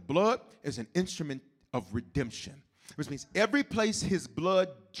says that the blood is an instrument of redemption, which means every place his blood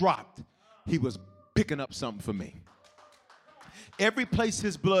dropped, he was picking up something for me. Every place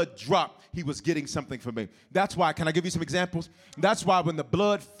his blood dropped, he was getting something for me. That's why, can I give you some examples? That's why when the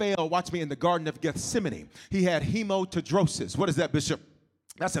blood fell, watch me, in the Garden of Gethsemane, he had hematidrosis. What is that, Bishop?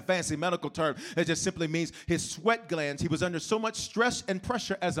 That's a fancy medical term. It just simply means his sweat glands. He was under so much stress and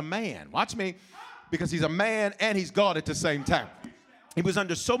pressure as a man. Watch me. Because he's a man and he's God at the same time. He was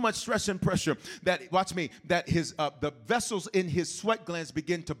under so much stress and pressure that, watch me, that his the vessels in his sweat glands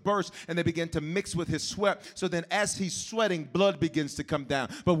begin to burst and they begin to mix with his sweat. So then as he's sweating, blood begins to come down.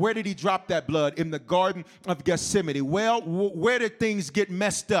 But where did he drop that blood? In the Garden of Gethsemane. Well, where did things get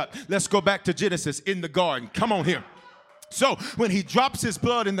messed up? Let's go back to Genesis, in the garden. Come on here. So when he drops his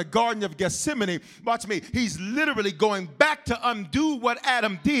blood in the Garden of Gethsemane, watch me, he's literally going back to undo what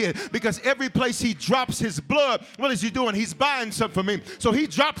Adam did, because every place he drops his blood, what is he doing? He's buying something for me. So he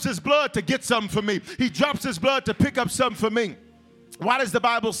drops his blood to get something for me. He drops his blood to pick up something for me. Why does the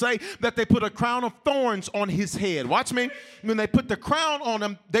Bible say that they put a crown of thorns on his head? Watch me. When they put the crown on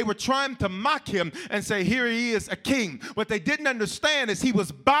him, they were trying to mock him and say, here he is, a king. What they didn't understand is he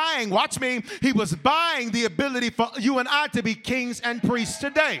was buying, watch me, he was buying the ability for you and I to be kings and priests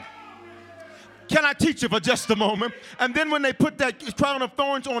today. Can I teach you for just a moment? And then when they put that crown of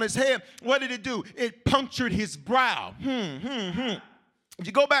thorns on his head, what did it do? It punctured his brow. If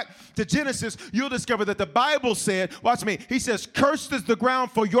you go back to Genesis, you'll discover that the Bible said, watch me, he says, cursed is the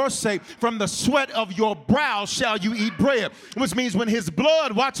ground for your sake, from the sweat of your brow shall you eat bread. Which means when his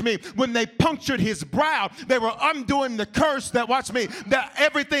blood, watch me, when they punctured his brow, they were undoing the curse that, watch me, that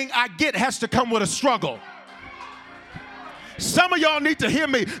everything I get has to come with a struggle. Some of y'all need to hear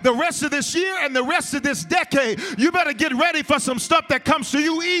me. The rest of this year and the rest of this decade, you better get ready for some stuff that comes to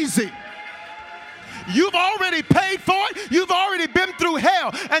you easy. You've already paid for it. You've already been through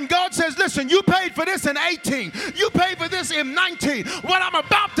hell. And God says, listen, you paid for this in 18. You paid for this in 19. What I'm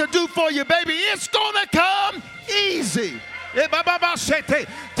about to do for you, baby, it's going to come easy.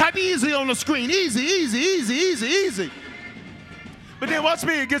 Type easy on the screen. Easy, easy, easy, easy, easy. But then watch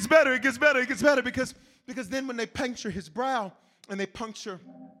me. It gets better. It gets better. It gets better because then when they puncture his brow and they puncture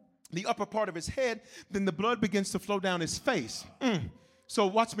the upper part of his head, then the blood begins to flow down his face. So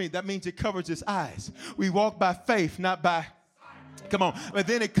watch me, that means it covers his eyes. We walk by faith, not by, come on. But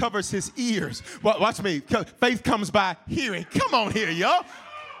then it covers his ears. Watch me, faith comes by hearing. Come on here, y'all.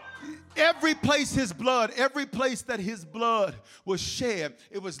 Every place his blood, every place that his blood was shed,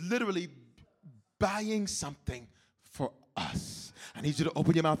 it was literally buying something for us. I need you to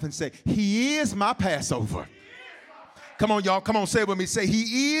open your mouth and say, he is my Passover. Come on, y'all, come on, say it with me. Say,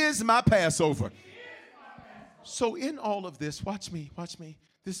 he is my Passover. So in all of this, watch me.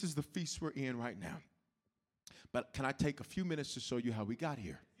 This is the feast we're in right now. But can I take a few minutes to show you how we got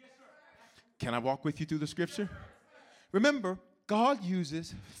here? Yes, sir. Can I walk with you through the scripture? Remember, God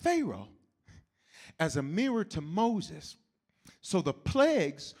uses Pharaoh as a mirror to Moses. So the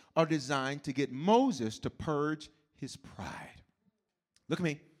plagues are designed to get Moses to purge his pride. Look at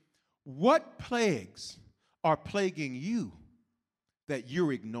me. What plagues are plaguing you that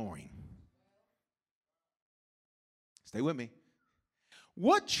you're ignoring? Stay with me.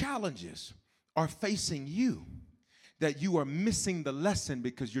 What challenges are facing you that you are missing the lesson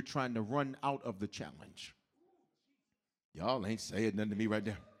because you're trying to run out of the challenge? Y'all ain't saying nothing to me right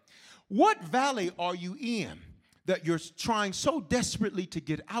there. What valley are you in that you're trying so desperately to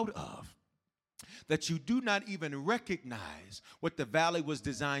get out of that you do not even recognize what the valley was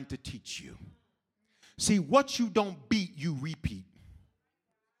designed to teach you? See, what you don't beat, you repeat.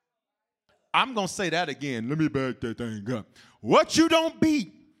 I'm going to say that again. Let me back that thing up. What you don't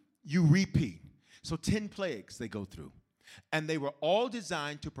beat, you repeat. So 10 plagues they go through. And they were all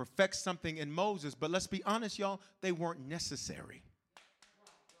designed to perfect something in Moses. But let's be honest, y'all, they weren't necessary.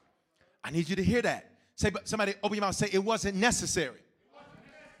 I need you to hear that. Say, somebody open your mouth, say it wasn't necessary.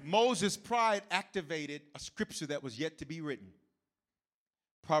 Moses' pride activated a scripture that was yet to be written.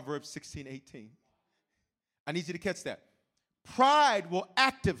 Proverbs 16:18. I need you to catch that. Pride will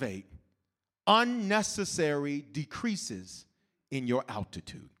activate unnecessary decreases in your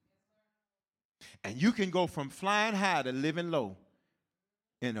altitude. And you can go from flying high to living low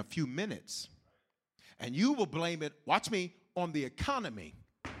in a few minutes. And you will blame it, watch me, on the economy.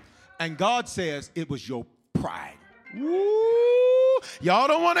 And God says it was your pride. Woo! Y'all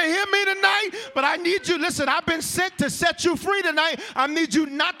don't want to hear me tonight, but I need you. Listen, I've been sent to set you free tonight. I need you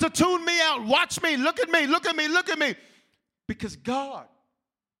not to tune me out. Watch me. Look at me. Look at me. Look at me. Because God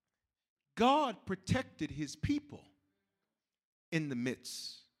protected his people in the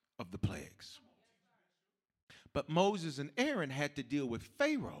midst of the plagues. But Moses and Aaron had to deal with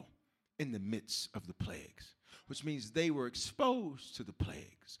Pharaoh in the midst of the plagues, which means they were exposed to the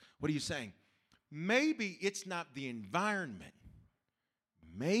plagues. What are you saying? Maybe it's not the environment.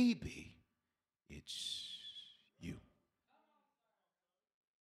 Maybe it's you.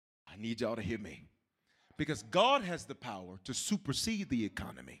 I need y'all to hear me. Because God has the power to supersede the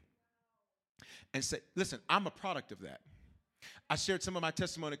economy and say, listen, I'm a product of that. I shared some of my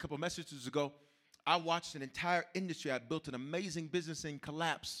testimony a couple of messages ago. I watched an entire industry. I built an amazing business in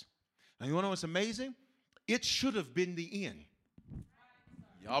collapse. And you want to know what's amazing? It should have been the end.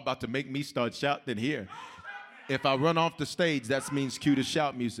 Y'all about to make me start shouting here. If I run off the stage, that means cue to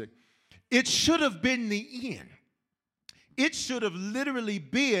shout music. It should have been the end. It should have literally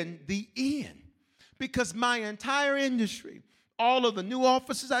been the end. Because my entire industry, all of the new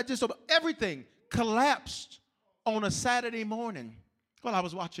offices I just opened, everything collapsed on a Saturday morning while I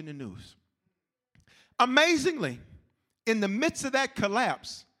was watching the news. Amazingly, in the midst of that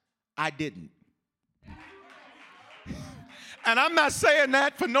collapse, I didn't. And I'm not saying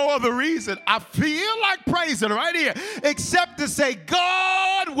that for no other reason. I feel like praising right here, except to say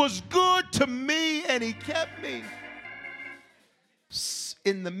God was good to me and he kept me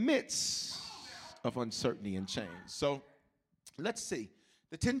in the midst of uncertainty and change. So let's see.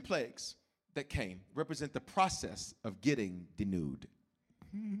 The 10 plagues that came represent the process of getting denuded.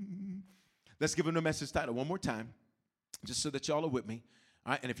 Let's give them the message title one more time, just so that y'all are with me.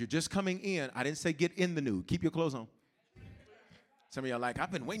 All right, and if you're just coming in, I didn't say get in the nude. Keep your clothes on. Some of y'all are like,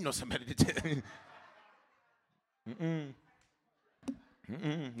 I've been waiting on somebody to tell.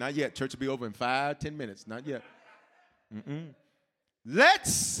 Not yet. Church will be over in 5-10 minutes. Not yet.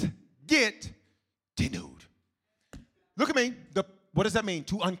 Let's get denuded. Look at me. What does that mean?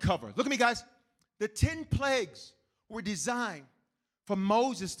 To uncover. Look at me, guys. The 10 plagues were designed for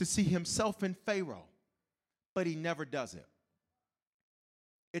Moses to see himself in Pharaoh, but he never does it.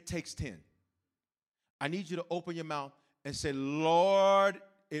 It takes 10. I need you to open your mouth and say, Lord,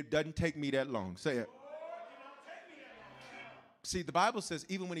 it doesn't take me that long. Say it. See, the Bible says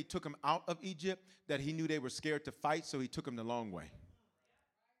even when he took them out of Egypt, that he knew they were scared to fight, so he took them the long way.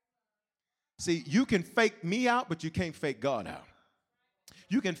 See, you can fake me out, but you can't fake God out.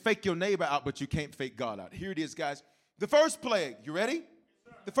 You can fake your neighbor out, but you can't fake God out. Here it is, guys. The first plague. You ready?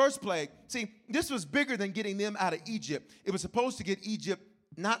 The first plague. See, this was bigger than getting them out of Egypt. It was supposed to get Egypt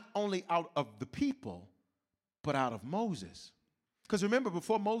not only out of the people, but out of Moses. Because remember,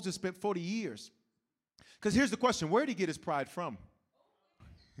 before Moses spent 40 years. Because here's the question. Where did he get his pride from?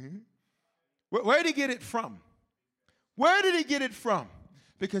 Where did he get it from? Where did he get it from?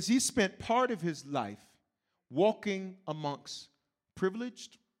 Because he spent part of his life walking amongst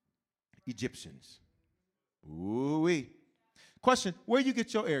privileged Egyptians. Ooh-wee. Question, where do you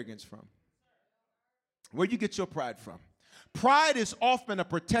get your arrogance from? Where do you get your pride from? Pride is often a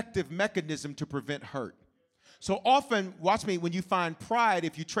protective mechanism to prevent hurt. So often, watch me, when you find pride,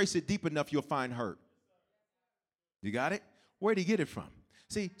 if you trace it deep enough, you'll find hurt. You got it? Where did he get it from?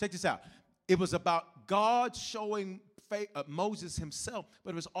 See, check this out. It was about God showing Moses himself,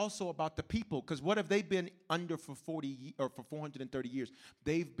 but it was also about the people. Because what have they been under for 40 or for 430 years?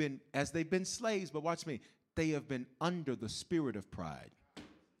 They've been slaves, but watch me, they have been under the spirit of pride.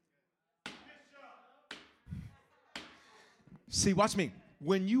 See, watch me.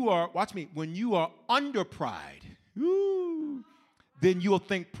 When you are under pride, then you'll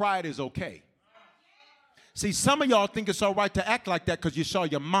think pride is okay. See, some of y'all think it's all right to act like that because you saw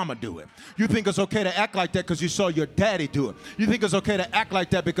your mama do it. You think it's okay to act like that because you saw your daddy do it. You think it's okay to act like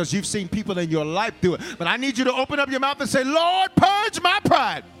that because you've seen people in your life do it. But I need you to open up your mouth and say, Lord, purge my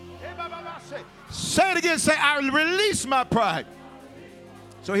pride. Say it again. Say, I release my pride.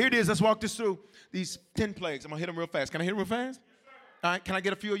 So here it is. Let's walk this through. These 10 plagues. I'm going to hit them real fast. Can I hit them real fast? All right. Can I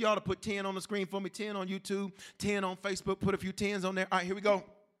get a few of y'all to put 10 on the screen for me? 10 on YouTube, 10 on Facebook. Put a few 10s on there. All right, here we go.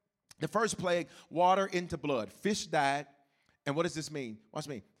 The first plague, water into blood. Fish died. And what does this mean? Watch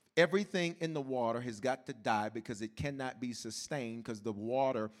me. Everything in the water has got to die because it cannot be sustained because the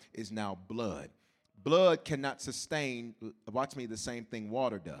water is now blood. Blood cannot sustain, watch me, the same thing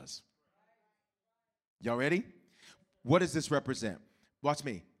water does. Y'all ready? What does this represent? Watch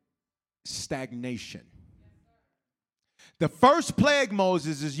me. Stagnation. The first plague,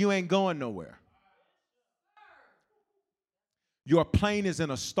 Moses, is you ain't going nowhere. Your plane is in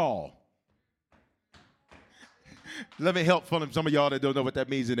a stall. Let me help some of y'all that don't know what that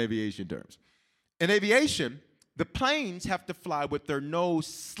means in aviation terms. In aviation, the planes have to fly with their nose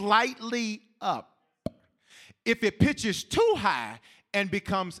slightly up. If it pitches too high and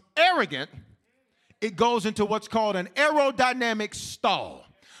becomes arrogant, it goes into what's called an aerodynamic stall,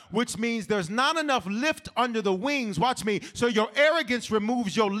 which means there's not enough lift under the wings, watch me, so your arrogance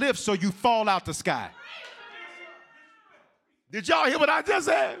removes your lift so you fall out the sky. Did y'all hear what I just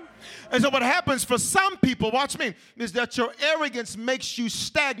said? And so what happens for some people, watch me, is that your arrogance makes you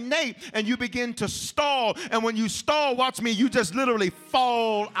stagnate and you begin to stall. And when you stall, watch me, you just literally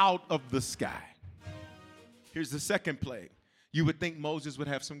fall out of the sky. Here's the second plague. You would think Moses would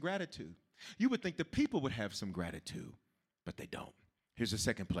have some gratitude. You would think the people would have some gratitude, but they don't. Here's the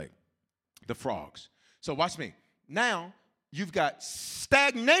second plague, the frogs. So watch me. Now you've got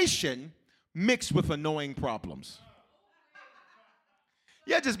stagnation mixed with annoying problems.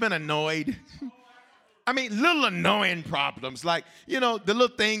 You ever just been annoyed? I mean, little annoying problems, like, the little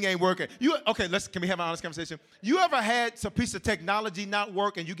thing ain't working. Can we have an honest conversation? You ever had some piece of technology not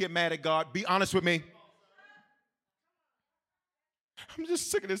work and you get mad at God? Be honest with me. I'm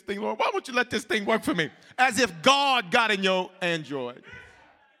just sick of this thing, Lord. Why won't you let this thing work for me? As if God got in your Android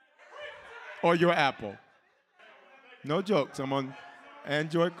or your Apple. No jokes. I'm on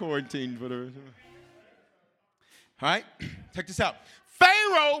Android quarantine for the. All right, check this out.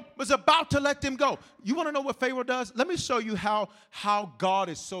 Pharaoh was about to let them go. You want to know what Pharaoh does? Let me show you how God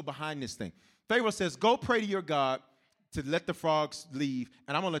is so behind this thing. Pharaoh says, go pray to your God to let the frogs leave,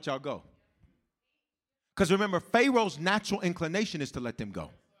 and I'm going to let y'all go. Because remember, Pharaoh's natural inclination is to let them go.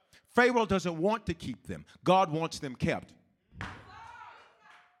 Pharaoh doesn't want to keep them. God wants them kept.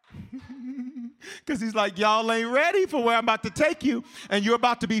 Because he's like, y'all ain't ready for where I'm about to take you, and you're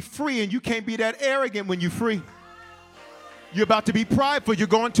about to be free, and you can't be that arrogant when you're free. You're about to be prideful. You're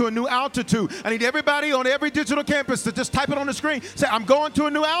going to a new altitude. I need everybody on every digital campus to just type it on the screen. Say, I'm going to a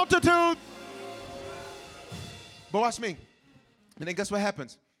new altitude. But watch me. And then guess what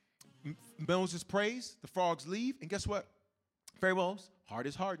happens? Moses prays. The frogs leave. And guess what? Pharaoh's heart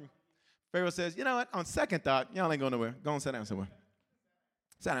is hardened. Pharaoh says, you know what? On second thought, y'all ain't going nowhere. Go and sit down somewhere.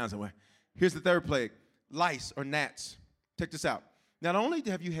 Sit down somewhere. Here's the third plague. Lice or gnats. Check this out. Not only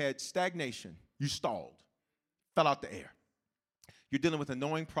have you had stagnation, you stalled, fell out the air. You're dealing with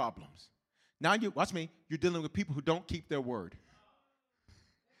annoying problems. Now watch me, you're dealing with people who don't keep their word.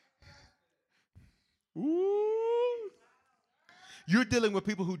 Ooh. You're dealing with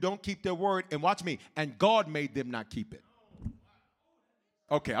people who don't keep their word, and watch me, and God made them not keep it.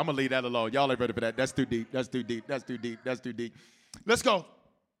 Okay, I'm going to leave that alone. Y'all ain't ready for that. That's too deep. That's too deep. That's too deep. That's too deep. Let's go.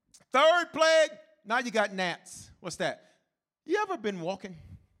 Third plague, now you got gnats. What's that? You ever been walking,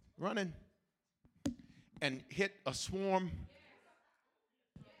 running, and hit a swarm?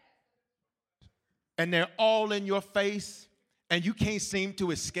 And they're all in your face, and you can't seem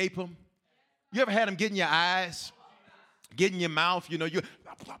to escape them. You ever had them get in your eyes, get in your mouth? You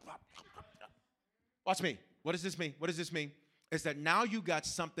watch me. What does this mean? What does this mean? It's that now you got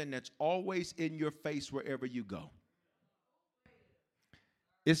something that's always in your face wherever you go.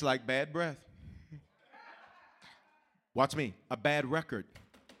 It's like bad breath. Watch me. A bad record,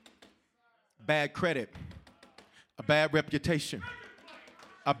 bad credit, a bad reputation,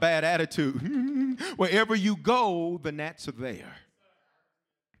 a bad attitude. Wherever you go, the gnats are there.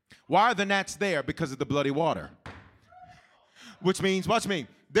 Why are the gnats there? Because of the bloody water. Which means, watch me,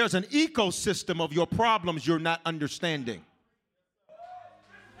 there's an ecosystem of your problems you're not understanding.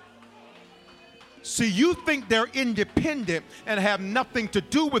 See, you think they're independent and have nothing to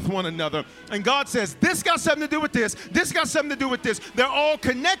do with one another. And God says, this got something to do with this. This got something to do with this. They're all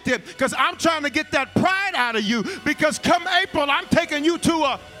connected because I'm trying to get that pride out of you, because come April, I'm taking you to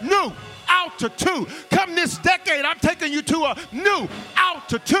a new altitude. Come this decade, I'm taking you to a new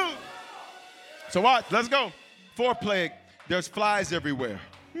altitude. So what? Let's go. Fourth plague, there's flies everywhere.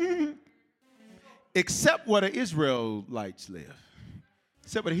 Except where the Israelites live.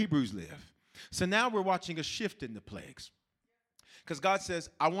 Except where the Hebrews live. So now we're watching a shift in the plagues. Because God says,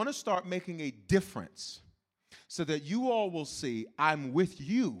 I want to start making a difference so that you all will see I'm with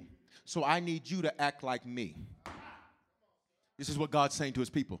you, so I need you to act like me. This is what God's saying to his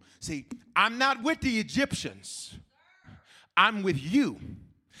people. See, I'm not with the Egyptians. I'm with you.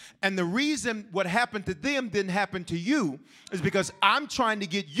 And the reason what happened to them didn't happen to you is because I'm trying to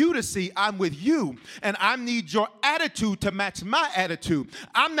get you to see I'm with you, and I need your attitude to match my attitude.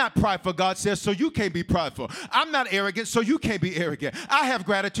 I'm not prideful, God says, so you can't be prideful. I'm not arrogant, so you can't be arrogant. I have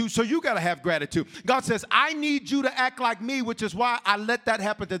gratitude, so you got to have gratitude. God says, I need you to act like me, which is why I let that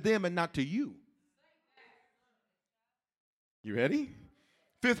happen to them and not to you. You ready?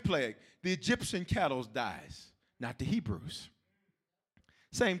 Fifth plague, the Egyptian cattle dies, not the Hebrews.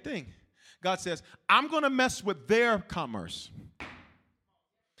 Same thing. God says, I'm going to mess with their commerce.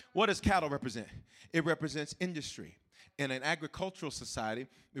 What does cattle represent? It represents industry. In an agricultural society,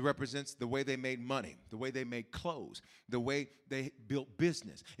 it represents the way they made money, the way they made clothes, the way they built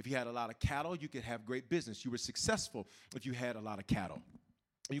business. If you had a lot of cattle, you could have great business. You were successful if you had a lot of cattle.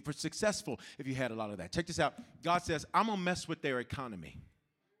 You were successful if you had a lot of that. Check this out. God says, I'm going to mess with their economy.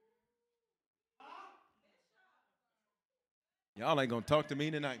 Y'all ain't going to talk to me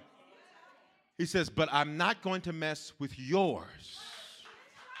tonight. He says, but I'm not going to mess with yours.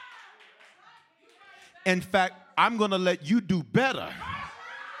 In fact, I'm going to let you do better.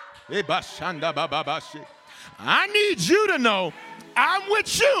 I need you to know I'm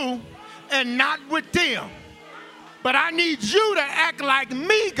with you and not with them. But I need you to act like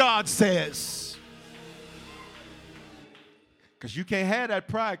me, God says. Because you can't have that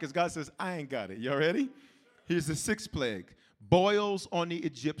pride, because God says, I ain't got it. You ready? Here's the sixth plague. Boils on the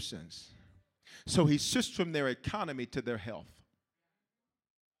Egyptians. So he shifts from their economy to their health.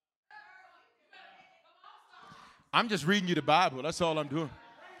 I'm just reading you the Bible. That's all I'm doing.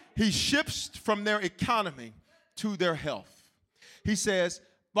 He shifts from their economy to their health. He says,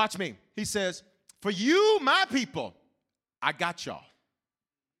 watch me. He says, for you, my people, I got y'all.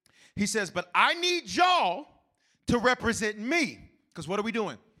 He says, but I need y'all to represent me. Because what are we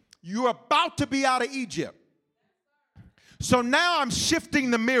doing? You're about to be out of Egypt. So now I'm shifting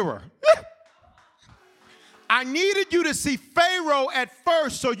the mirror. I needed you to see Pharaoh at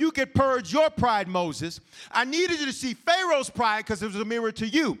first so you could purge your pride, Moses. I needed you to see Pharaoh's pride because it was a mirror to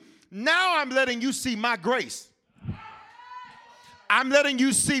you. Now I'm letting you see my grace. I'm letting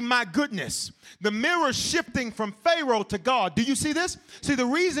you see my goodness. The mirror shifting from Pharaoh to God. Do you see this? See, the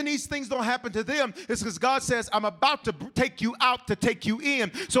reason these things don't happen to them is because God says, I'm about to take you out to take you in.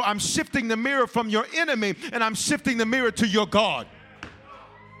 So I'm shifting the mirror from your enemy and I'm shifting the mirror to your God.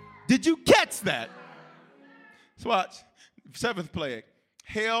 Did you catch that? So watch. Seventh plague.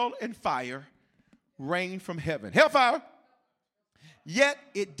 Hail and fire rained from heaven. Hellfire. Yet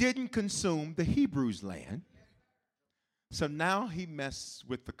it didn't consume the Hebrews' land. So now he messed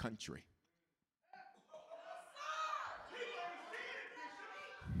with the country.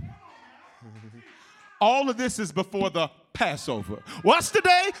 All of this is before the Passover. What's the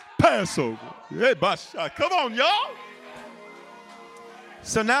day? Passover. Hey, come on, y'all.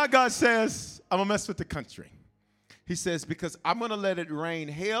 So now God says, I'm going to mess with the country. He says, because I'm going to let it rain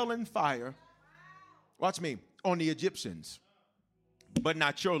hail and fire, watch me, on the Egyptians, but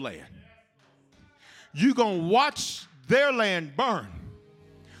not your land. You're going to watch their land burn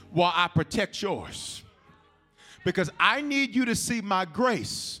while I protect yours. Because I need you to see my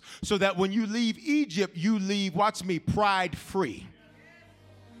grace so that when you leave Egypt, you leave, watch me, pride free.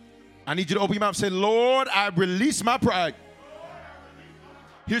 I need you to open your mouth and say, Lord, I release my pride.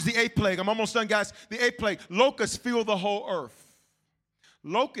 Here's the eighth plague. I'm almost done, guys. The eighth plague. Locusts fill the whole earth.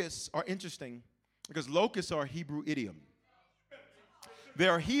 Locusts are interesting because locusts are a Hebrew idiom.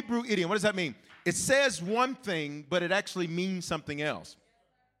 They're a Hebrew idiom. What does that mean? It says one thing, but it actually means something else.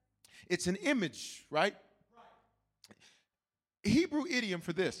 It's an image, right? Hebrew idiom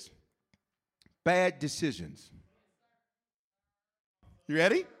for this. Bad decisions. You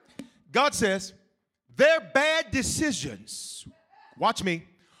ready? God says, their bad decisions, watch me,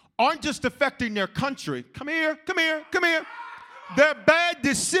 aren't just affecting their country. Come here, come here, come here. Their bad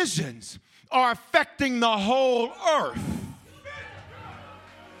decisions are affecting the whole earth.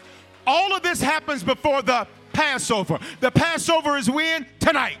 All of this happens before the Passover. The Passover is when?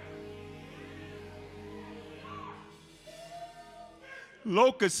 Tonight.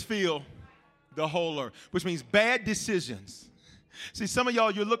 Locusts fill the whole earth, which means bad decisions. See, some of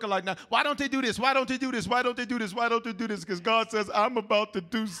y'all, you're looking like, now, why don't they do this? Why don't they do this? Why don't they do this? Why don't they do this? Because God says, I'm about to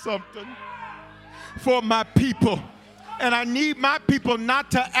do something for my people. And I need my people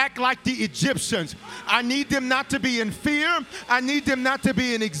not to act like the Egyptians. I need them not to be in fear. I need them not to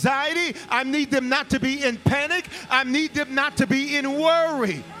be in anxiety. I need them not to be in panic. I need them not to be in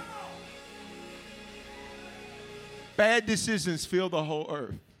worry. Bad decisions fill the whole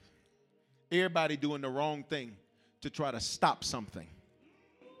earth. Everybody doing the wrong thing to try to stop something.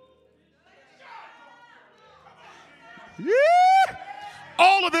 Yeah.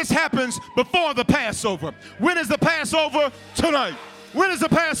 All of this happens before the Passover. When is the Passover? Tonight. When is the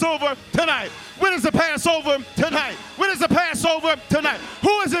Passover? Tonight. When is the Passover? Tonight. When is the Passover? Tonight.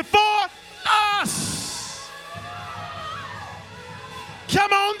 Who is it for? Us.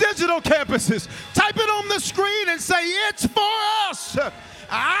 Come on, digital campuses. Type it on the screen and say, it's for us.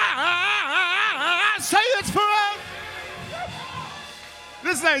 I say it's for us.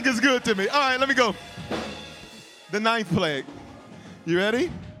 This thing is good to me. All right, let me go. The ninth plague. You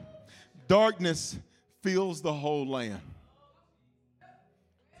ready? Darkness fills the whole land.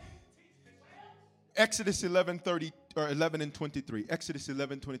 Exodus 11:30 or 11 and 23. Exodus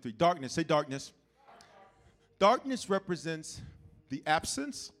 11:23. Darkness. Say darkness. Darkness represents the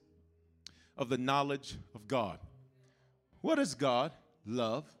absence of the knowledge of God. What is God?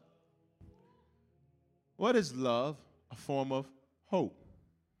 Love. What is love? A form of hope.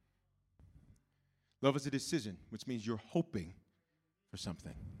 Love is a decision, which means you're hoping for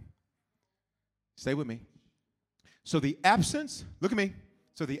something. Stay with me. So the absence, look at me.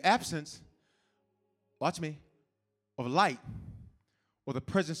 So the absence, watch me, of light or the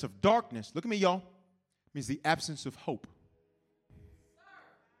presence of darkness, look at me, y'all, means the absence of hope.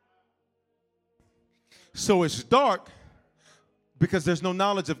 So it's dark because there's no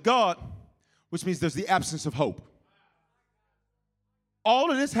knowledge of God, which means there's the absence of hope. All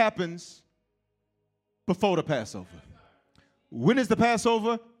of this happens before the Passover. When is the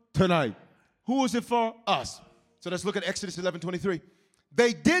Passover? Tonight. Who is it for? Us. So let's look at Exodus 11:23.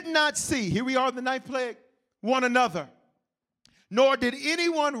 They did not see, here we are in the ninth plague, one another, nor did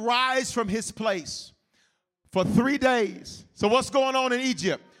anyone rise from his place for 3 days. So what's going on in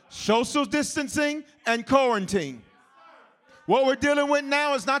Egypt? Social distancing and quarantine. What we're dealing with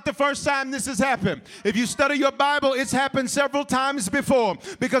now is not the first time this has happened. If you study your Bible, it's happened several times before.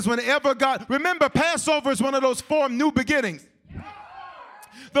 Because whenever God, remember, Passover is one of those 4 new beginnings.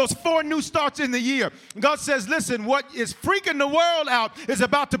 Those 4 new starts in the year. God says, listen, what is freaking the world out is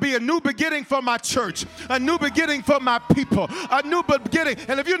about to be a new beginning for my church, a new beginning for my people, a new beginning.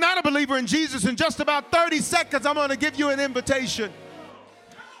 And if you're not a believer in Jesus, in just about 30 seconds, I'm going to give you an invitation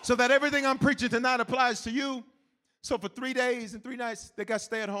so that everything I'm preaching tonight applies to you. So for 3 days and 3 nights, they got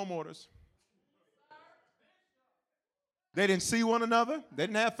stay-at-home orders. They didn't see one another. They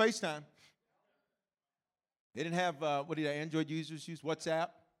didn't have FaceTime. They didn't have, Android users use WhatsApp.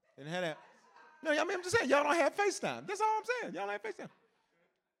 They didn't have that. No, I mean, I'm just saying, y'all don't have FaceTime. That's all I'm saying. Y'all don't have FaceTime.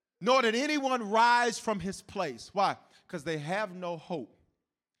 Nor did anyone rise from his place. Why? Because they have no hope.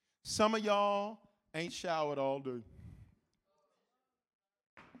 Some of y'all ain't showered all day.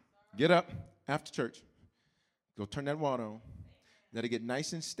 Get up after church. Go turn that water on. Let it get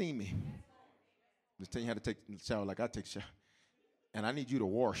nice and steamy. Let's tell you how to take a shower like I take a shower. And I need you to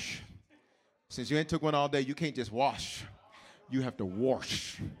wash. Since you ain't took one all day, you can't just wash. You have to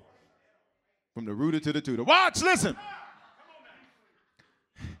wash. From the rooter to the tutor. Watch, listen.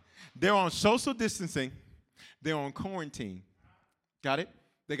 They're on social distancing. They're on quarantine. Got it?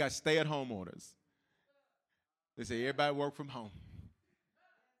 They got stay-at-home orders. They say everybody work from home.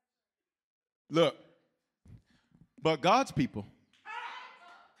 Look. But God's people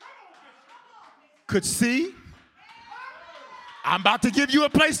could see. I'm about to give you a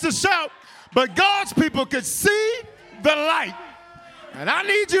place to shout. But God's people could see the light. And I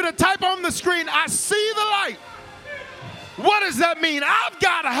need you to type on the screen, I see the light. What does that mean? I've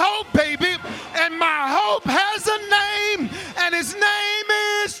got hope, baby. And my hope has a name. And his name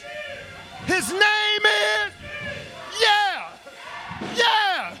is, yeah.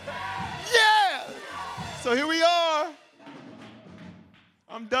 So here we are.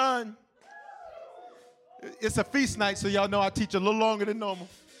 I'm done. It's a feast night, so y'all know I teach a little longer than normal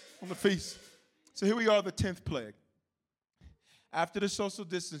on the feast. So here we are, the 10th plague. After the social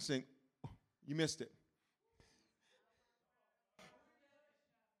distancing, you missed it.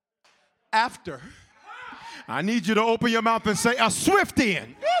 after. I need you to open your mouth and say, a swift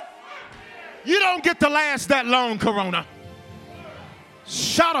end. You don't get to last that long, Corona.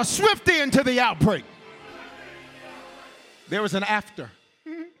 Shout a swift end to the outbreak. There was an after.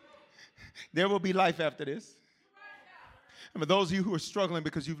 There will be life after this. And for those of you who are struggling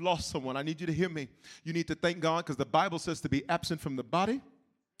because you've lost someone, I need you to hear me. You need to thank God because the Bible says to be absent from the body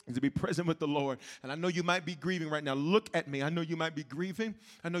and to be present with the Lord. And I know you might be grieving right now. Look at me. I know you might be grieving.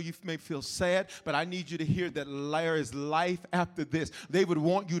 I know you may feel sad, but I need you to hear that there is life after this. They would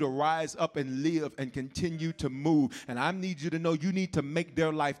want you to rise up and live and continue to move. And I need you to know you need to make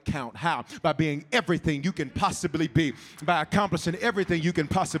their life count. How? By being everything you can possibly be, by accomplishing everything you can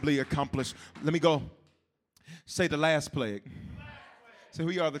possibly accomplish. Let me go. Say the last plague. So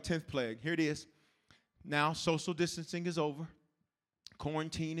we are the 10th plague. Here it is. Now social distancing is over.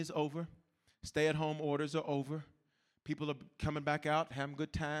 Quarantine is over. Stay-at-home orders are over. People are coming back out, having a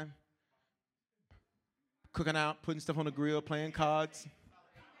good time, cooking out, putting stuff on the grill, playing cards.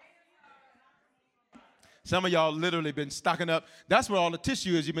 Some of y'all literally been stocking up. That's where all the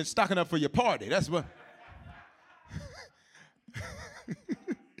tissue is. You've been stocking up for your party. That's what.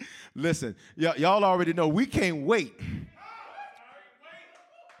 Listen, y'all already know we can't wait.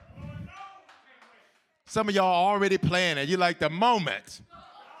 Some of y'all already planning. You like the moment.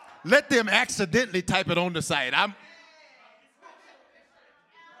 Let them accidentally type it on the site.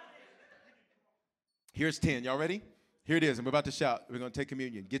 Here's 10. Y'all ready? Here it is. I'm about to shout. We're going to take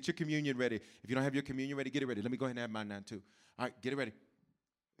communion. Get your communion ready. If you don't have your communion ready, get it ready. Let me go ahead and have mine now too. All right, get it ready.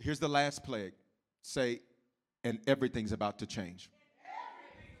 Here's the last plague. Say, and everything's about to change.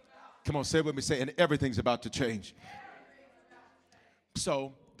 Come on, say it with me. Say, and everything's about to change.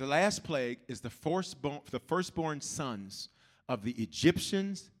 So, the last plague is the firstborn sons of the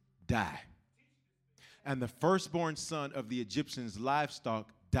Egyptians die. And the firstborn son of the Egyptians' livestock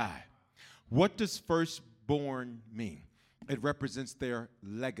die. What does firstborn mean? It represents their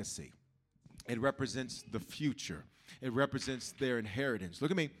legacy. It represents the future. It represents their inheritance.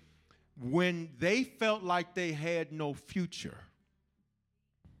 Look at me. When they felt like they had no future,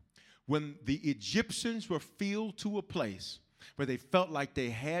 when the Egyptians were filled to a place where they felt like they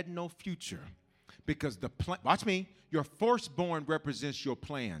had no future, because watch me, your firstborn represents your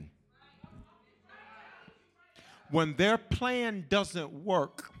plan. When their plan doesn't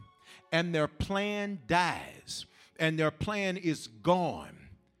work and their plan dies and their plan is gone,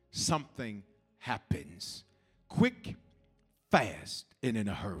 something happens. Quick, fast, and in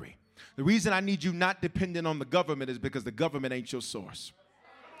a hurry. The reason I need you not dependent on the government is because the government ain't your source.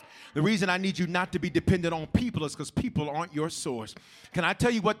 The reason I need you not to be dependent on people is because people aren't your source. Can I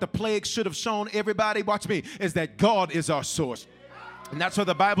tell you what the plague should have shown everybody? Watch me. Is that God is our source. And that's what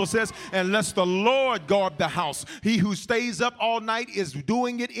the Bible says. Unless the Lord guard the house, he who stays up all night is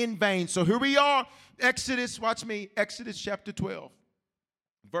doing it in vain. So here we are. Exodus, watch me. Exodus chapter 12,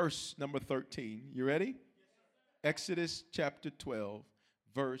 verse number 13. You ready? Exodus chapter 12,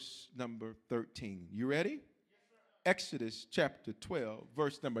 verse number 13. You ready? Exodus chapter 12,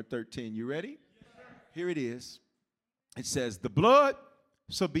 verse number 13. You ready? Yes, here it is. It says, the blood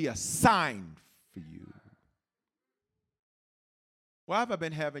shall be a sign for you. Why have I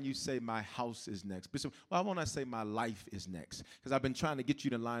been having you say my house is next? Bishop, why won't I say my life is next? Because I've been trying to get you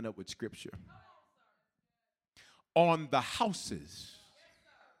to line up with Scripture. On the houses.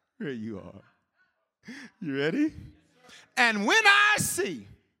 Here you are. You ready? And when I see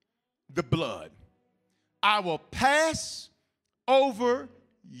the blood, I will pass over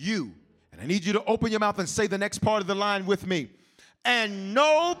you. And I need you to open your mouth and say the next part of the line with me. And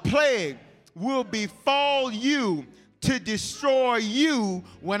no plague will befall you to destroy you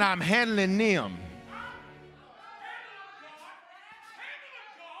when I'm handling them.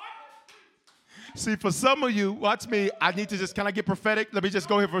 See, for some of you, watch me. I need to just, can I get prophetic? Let me just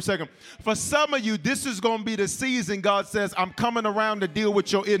go here for a second. For some of you, this is going to be the season God says, I'm coming around to deal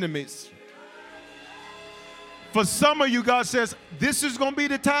with your enemies. For some of you, God says, this is going to be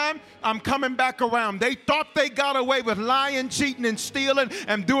the time I'm coming back around. They thought they got away with lying, cheating, and stealing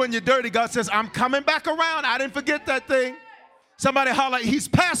and doing you dirty. God says, I'm coming back around. I didn't forget that thing. Somebody holler, he's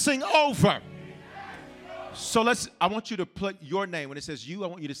passing over. So I want you to put your name. When it says you, I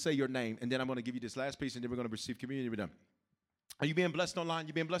want you to say your name. And then I'm going to give you this last piece, and then we're going to receive communion with them. Are you being blessed online?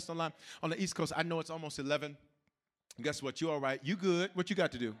 You being blessed online? On the East Coast, I know it's almost 11. Guess what? You all right. You good. What you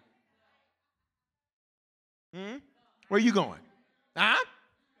got to do? Where you going? Huh?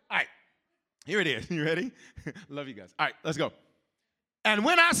 All right. Here it is. You ready? Love you guys. All right, let's go. And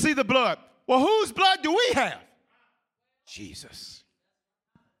when I see the blood, well, whose blood do we have? Jesus.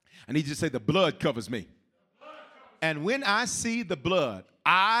 I need you to say the blood covers me. And when I see the blood,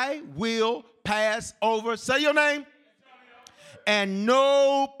 I will pass over. Say your name. And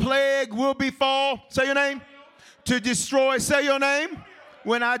no plague will befall. Say your name. To destroy. Say your name.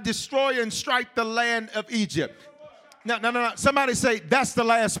 When I destroy and strike the land of Egypt. No. Somebody say, that's the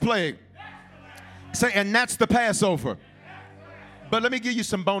last plague. Say, and that's the Passover. But let me give you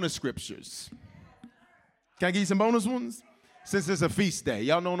some bonus scriptures. Can I give you some bonus ones? Since it's a feast day.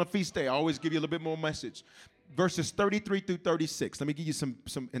 Y'all know on a feast day, I always give you a little bit more message. Verses 33 through 36. Let me give you some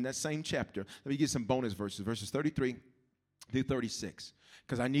in that same chapter. Let me give you some bonus verses. Verses 33 through 36.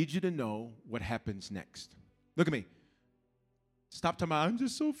 Because I need you to know what happens next. Look at me. Stop talking about, I'm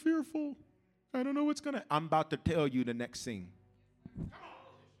just so fearful. I don't know what's going to. I'm about to tell you the next scene.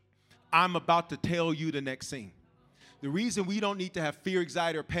 I'm about to tell you the next scene. The reason we don't need to have fear,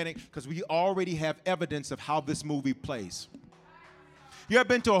 anxiety, or panic, because we already have evidence of how this movie plays. You ever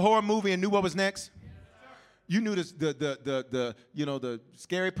been to a horror movie and knew what was next? You knew the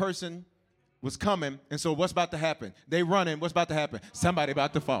scary person was coming, and so what's about to happen? They running. What's about to happen? Somebody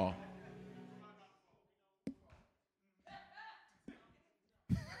about to fall.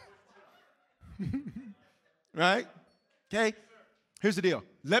 Right? Okay. Here's the deal.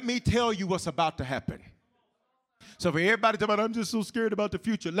 Let me tell you what's about to happen. So for everybody talking about, I'm just so scared about the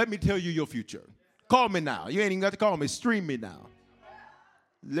future, let me tell you your future. Call me now. You ain't even got to call me. Stream me now.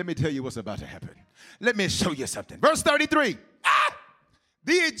 Let me tell you what's about to happen. Let me show you something. Verse 33.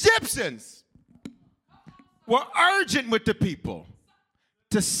 The Egyptians were urgent with the people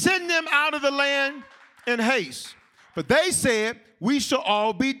to send them out of the land in haste. For they said, we shall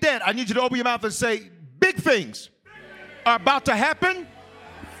all be dead. I need you to open your mouth and say, big things are about to happen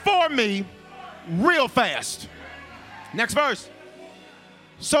for me real fast. Next verse.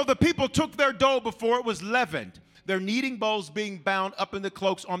 So the people took their dough before it was leavened, their kneading bowls being bound up in the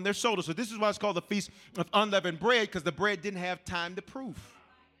cloaks on their shoulders. So this is why it's called the Feast of Unleavened Bread, because the bread didn't have time to proof.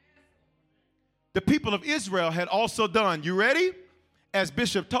 The people of Israel had also done, you ready? As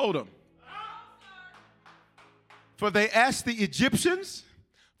Bishop told them. For they asked the Egyptians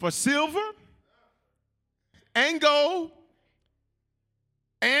for silver and gold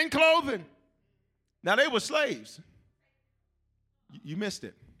and clothing. Now they were slaves. You missed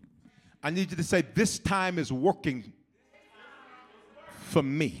it. I need you to say, this time is working for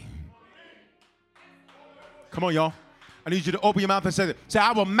me. Come on, y'all. I need you to open your mouth and say that. Say,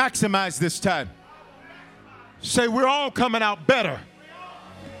 I will maximize this time. Say, we're all coming out better.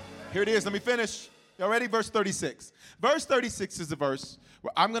 Here it is. Let me finish. Y'all ready? Verse 36. Verse 36 is the verse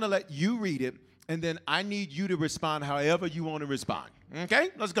where I'm going to let you read it, and then I need you to respond however you want to respond. Okay?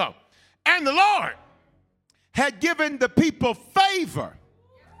 Let's go. And the Lord had given the people favor.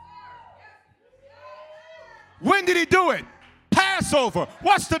 When did he do it? Passover.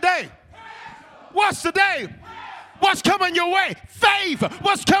 What's the day? What's the day? What's coming your way? Favor.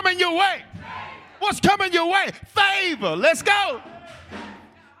 What's coming your way? What's coming your way? Favor. Let's go.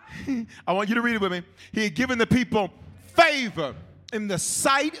 I want you to read it with me. He had given the people favor in the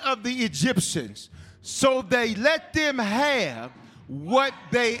sight of the Egyptians, so they let them have what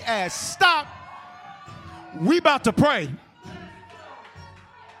they asked. Stop. We about to pray.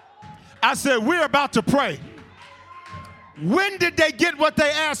 I said, we're about to pray. When did they get what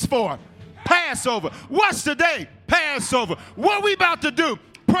they asked for? Passover. What's the day? Passover. What we about to do?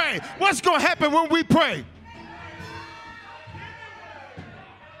 Pray. What's going to happen when we pray?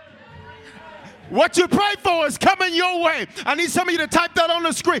 What you pray for is coming your way. I need some of you to type that on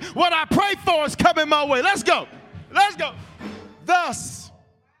the screen. What I pray for is coming my way. Let's go. Let's go. Thus,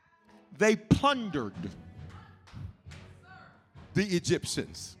 they plundered the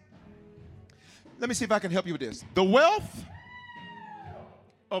Egyptians. Let me see if I can help you with this. The wealth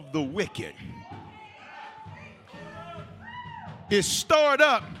of the wicked is stored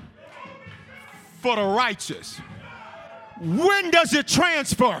up for the righteous. When does it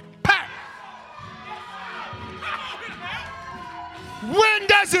transfer? When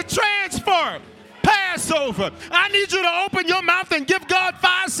does it transfer? Passover. I need you to open your mouth and give God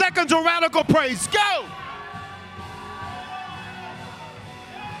 5 seconds of radical praise. Go.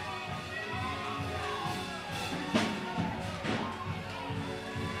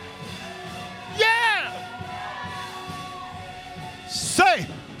 Yeah. Say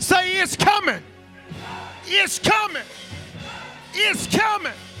it's coming. It's coming. It's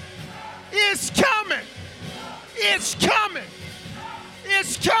coming. It's coming. It's coming.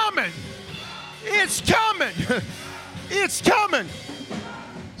 It's coming. It's coming. It's coming.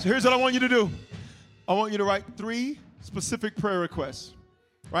 So here's what I want you to do. I want you to write 3 specific prayer requests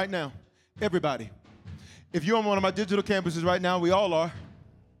right now. Everybody. If you're on one of my digital campuses right now, we all are.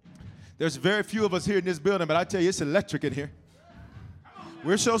 There's very few of us here in this building, but I tell you, it's electric in here.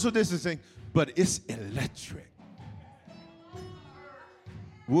 We're social distancing, but it's electric.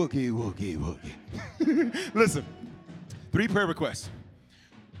 Woogie, woogie, woogie. Listen, 3 prayer requests.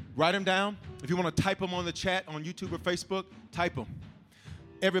 Write them down. If you want to type them on the chat on YouTube or Facebook, type them.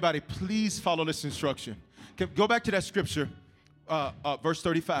 Everybody, please follow this instruction. Go back to that scripture, verse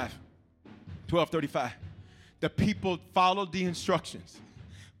 35, 12:35. The people followed the instructions.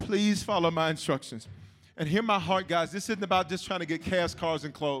 Please follow my instructions. And hear my heart, guys. This isn't about just trying to get cars, cars,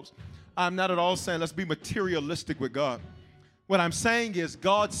 and clothes. I'm not at all saying let's be materialistic with God. What I'm saying is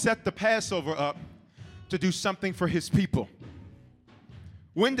God set the Passover up to do something for his people.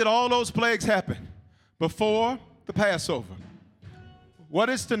 When did all those plagues happen? Before the Passover. What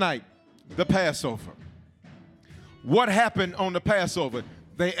is tonight? The Passover. What happened on the Passover?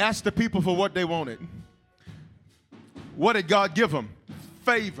 They asked the people for what they wanted. What did God give them?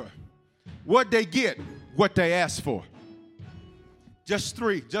 Favor. What they get? What they asked for. Just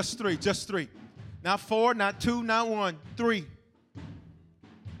 3, just 3, just 3. Not 4, not 2, not 1, 3.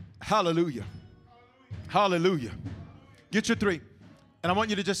 Hallelujah. Hallelujah. Get your 3. And I want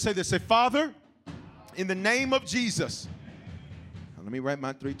you to just say this. Say, Father, in the name of Jesus. Now, let me write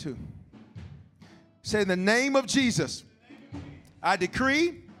my 3 too. Say, in the name of Jesus, I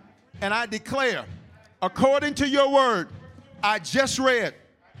decree and I declare, according to your word, I just read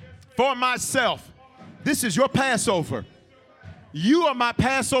for myself. This is your Passover. You are my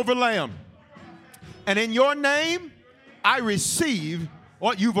Passover lamb. And in your name, I receive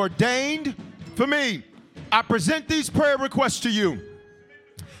what you've ordained for me. I present these prayer requests to you.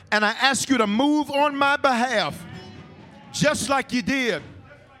 And I ask you to move on my behalf, just like you did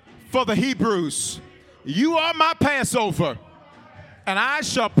for the Hebrews. You are my Passover, and I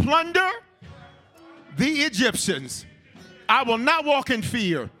shall plunder the Egyptians. I will not walk in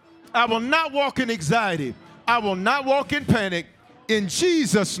fear. I will not walk in anxiety. I will not walk in panic. In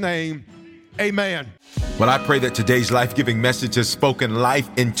Jesus' name, amen. Well, I pray that today's life-giving message has spoken life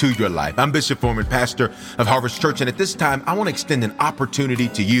into your life. I'm Bishop Foreman, pastor of Harvest Church, and at this time, I want to extend an opportunity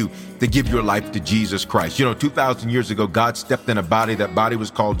to you to give your life to Jesus Christ. 2,000 years ago, God stepped in a body. That body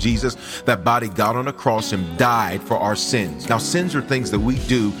was called Jesus. That body got on a cross and died for our sins. Now, sins are things that we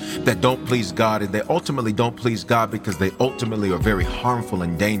do that don't please God, and they ultimately don't please God because they ultimately are very harmful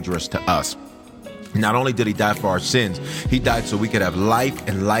and dangerous to us. Not only did he die for our sins, he died so we could have life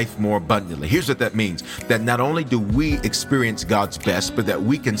and life more abundantly. Here's what that means, that not only do we experience God's best, but that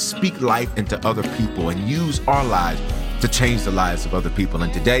we can speak life into other people and use our lives to change the lives of other people.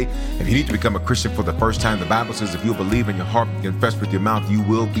 And today, if you need to become a Christian for the first time, the Bible says if you'll believe in your heart and confess with your mouth, you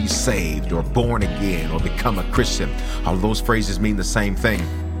will be saved or born again or become a Christian. All those phrases mean the same thing.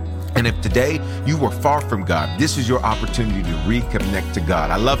 And if today you were far from God, this is your opportunity to reconnect to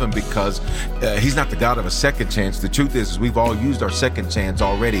God. I love him because he's not the God of a second chance. The truth is we've all used our second chance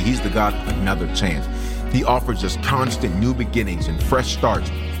already. He's the God of another chance. He offers us constant new beginnings and fresh starts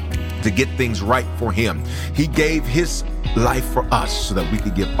to get things right for him. He gave his life for us so that we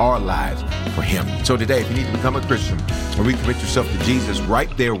could give our lives for him. So today, if you need to become a Christian or recommit yourself to Jesus right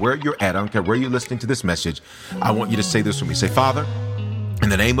there where you're at, I don't care where you're listening to this message, I want you to say this with me. Say, Father, in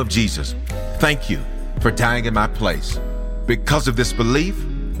the name of Jesus, thank you for dying in my place. Because of this belief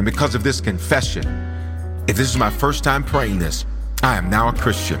and because of this confession, if this is my first time praying this, I am now a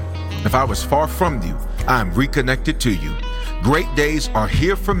Christian. If I was far from you, I am reconnected to you. Great days are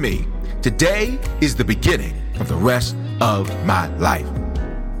here for me. Today is the beginning of the rest of my life.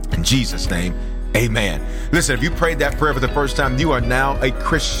 In Jesus' name, amen. Listen, if you prayed that prayer for the first time, you are now a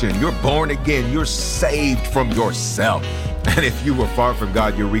Christian. You're born again. You're saved from yourself. And if you were far from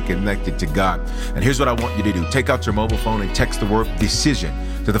God, you're reconnected to God. And here's what I want you to do. Take out your mobile phone and text the word decision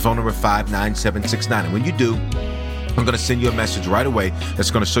to the phone number 59769. And when you do, I'm going to send you a message right away that's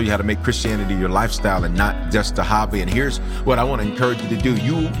going to show you how to make Christianity your lifestyle and not just a hobby. And here's what I want to encourage you to do.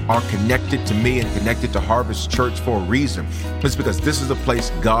 You are connected to me and connected to Harvest Church for a reason. It's because this is the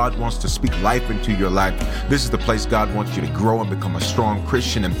place God wants to speak life into your life. This is the place God wants you to grow and become a strong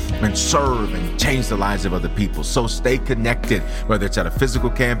Christian and serve and change the lives of other people. So stay connected, whether it's at a physical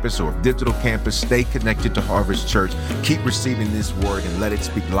campus or a digital campus. Stay connected to Harvest Church. Keep receiving this word and let it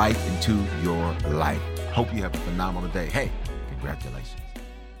speak life into your life. Hope you have a phenomenal day. Hey, congratulations.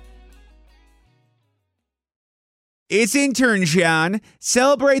 It's intern John.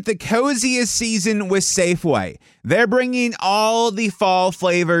 Celebrate the coziest season with Safeway. They're bringing all the fall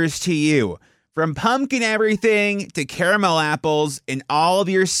flavors to you. From pumpkin everything to caramel apples and all of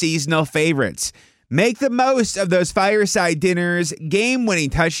your seasonal favorites. Make the most of those fireside dinners, game-winning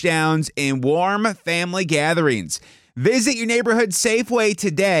touchdowns, and warm family gatherings. Visit your neighborhood Safeway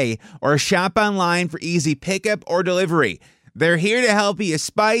today or shop online for easy pickup or delivery. They're here to help you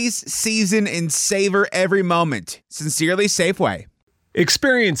spice, season, and savor every moment. Sincerely, Safeway.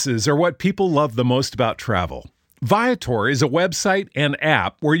 Experiences are what people love the most about travel. Viator is a website and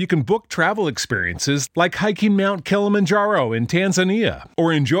app where you can book travel experiences like hiking Mount Kilimanjaro in Tanzania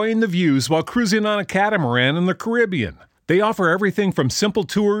or enjoying the views while cruising on a catamaran in the Caribbean. They offer everything from simple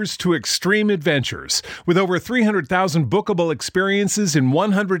tours to extreme adventures. With over 300,000 bookable experiences in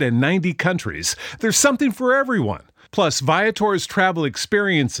 190 countries, there's something for everyone. Plus, Viator's travel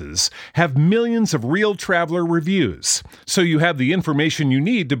experiences have millions of real traveler reviews, so you have the information you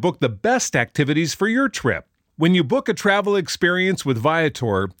need to book the best activities for your trip. When you book a travel experience with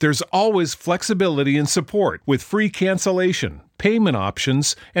Viator, there's always flexibility and support with free cancellation, payment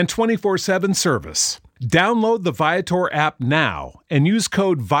options, and 24/7 service. Download the Viator app now and use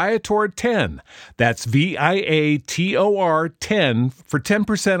code Viator10. That's Viator 10 for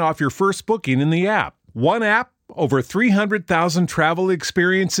 10% off your first booking in the app. One app, over 300,000 travel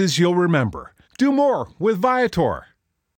experiences you'll remember. Do more with Viator.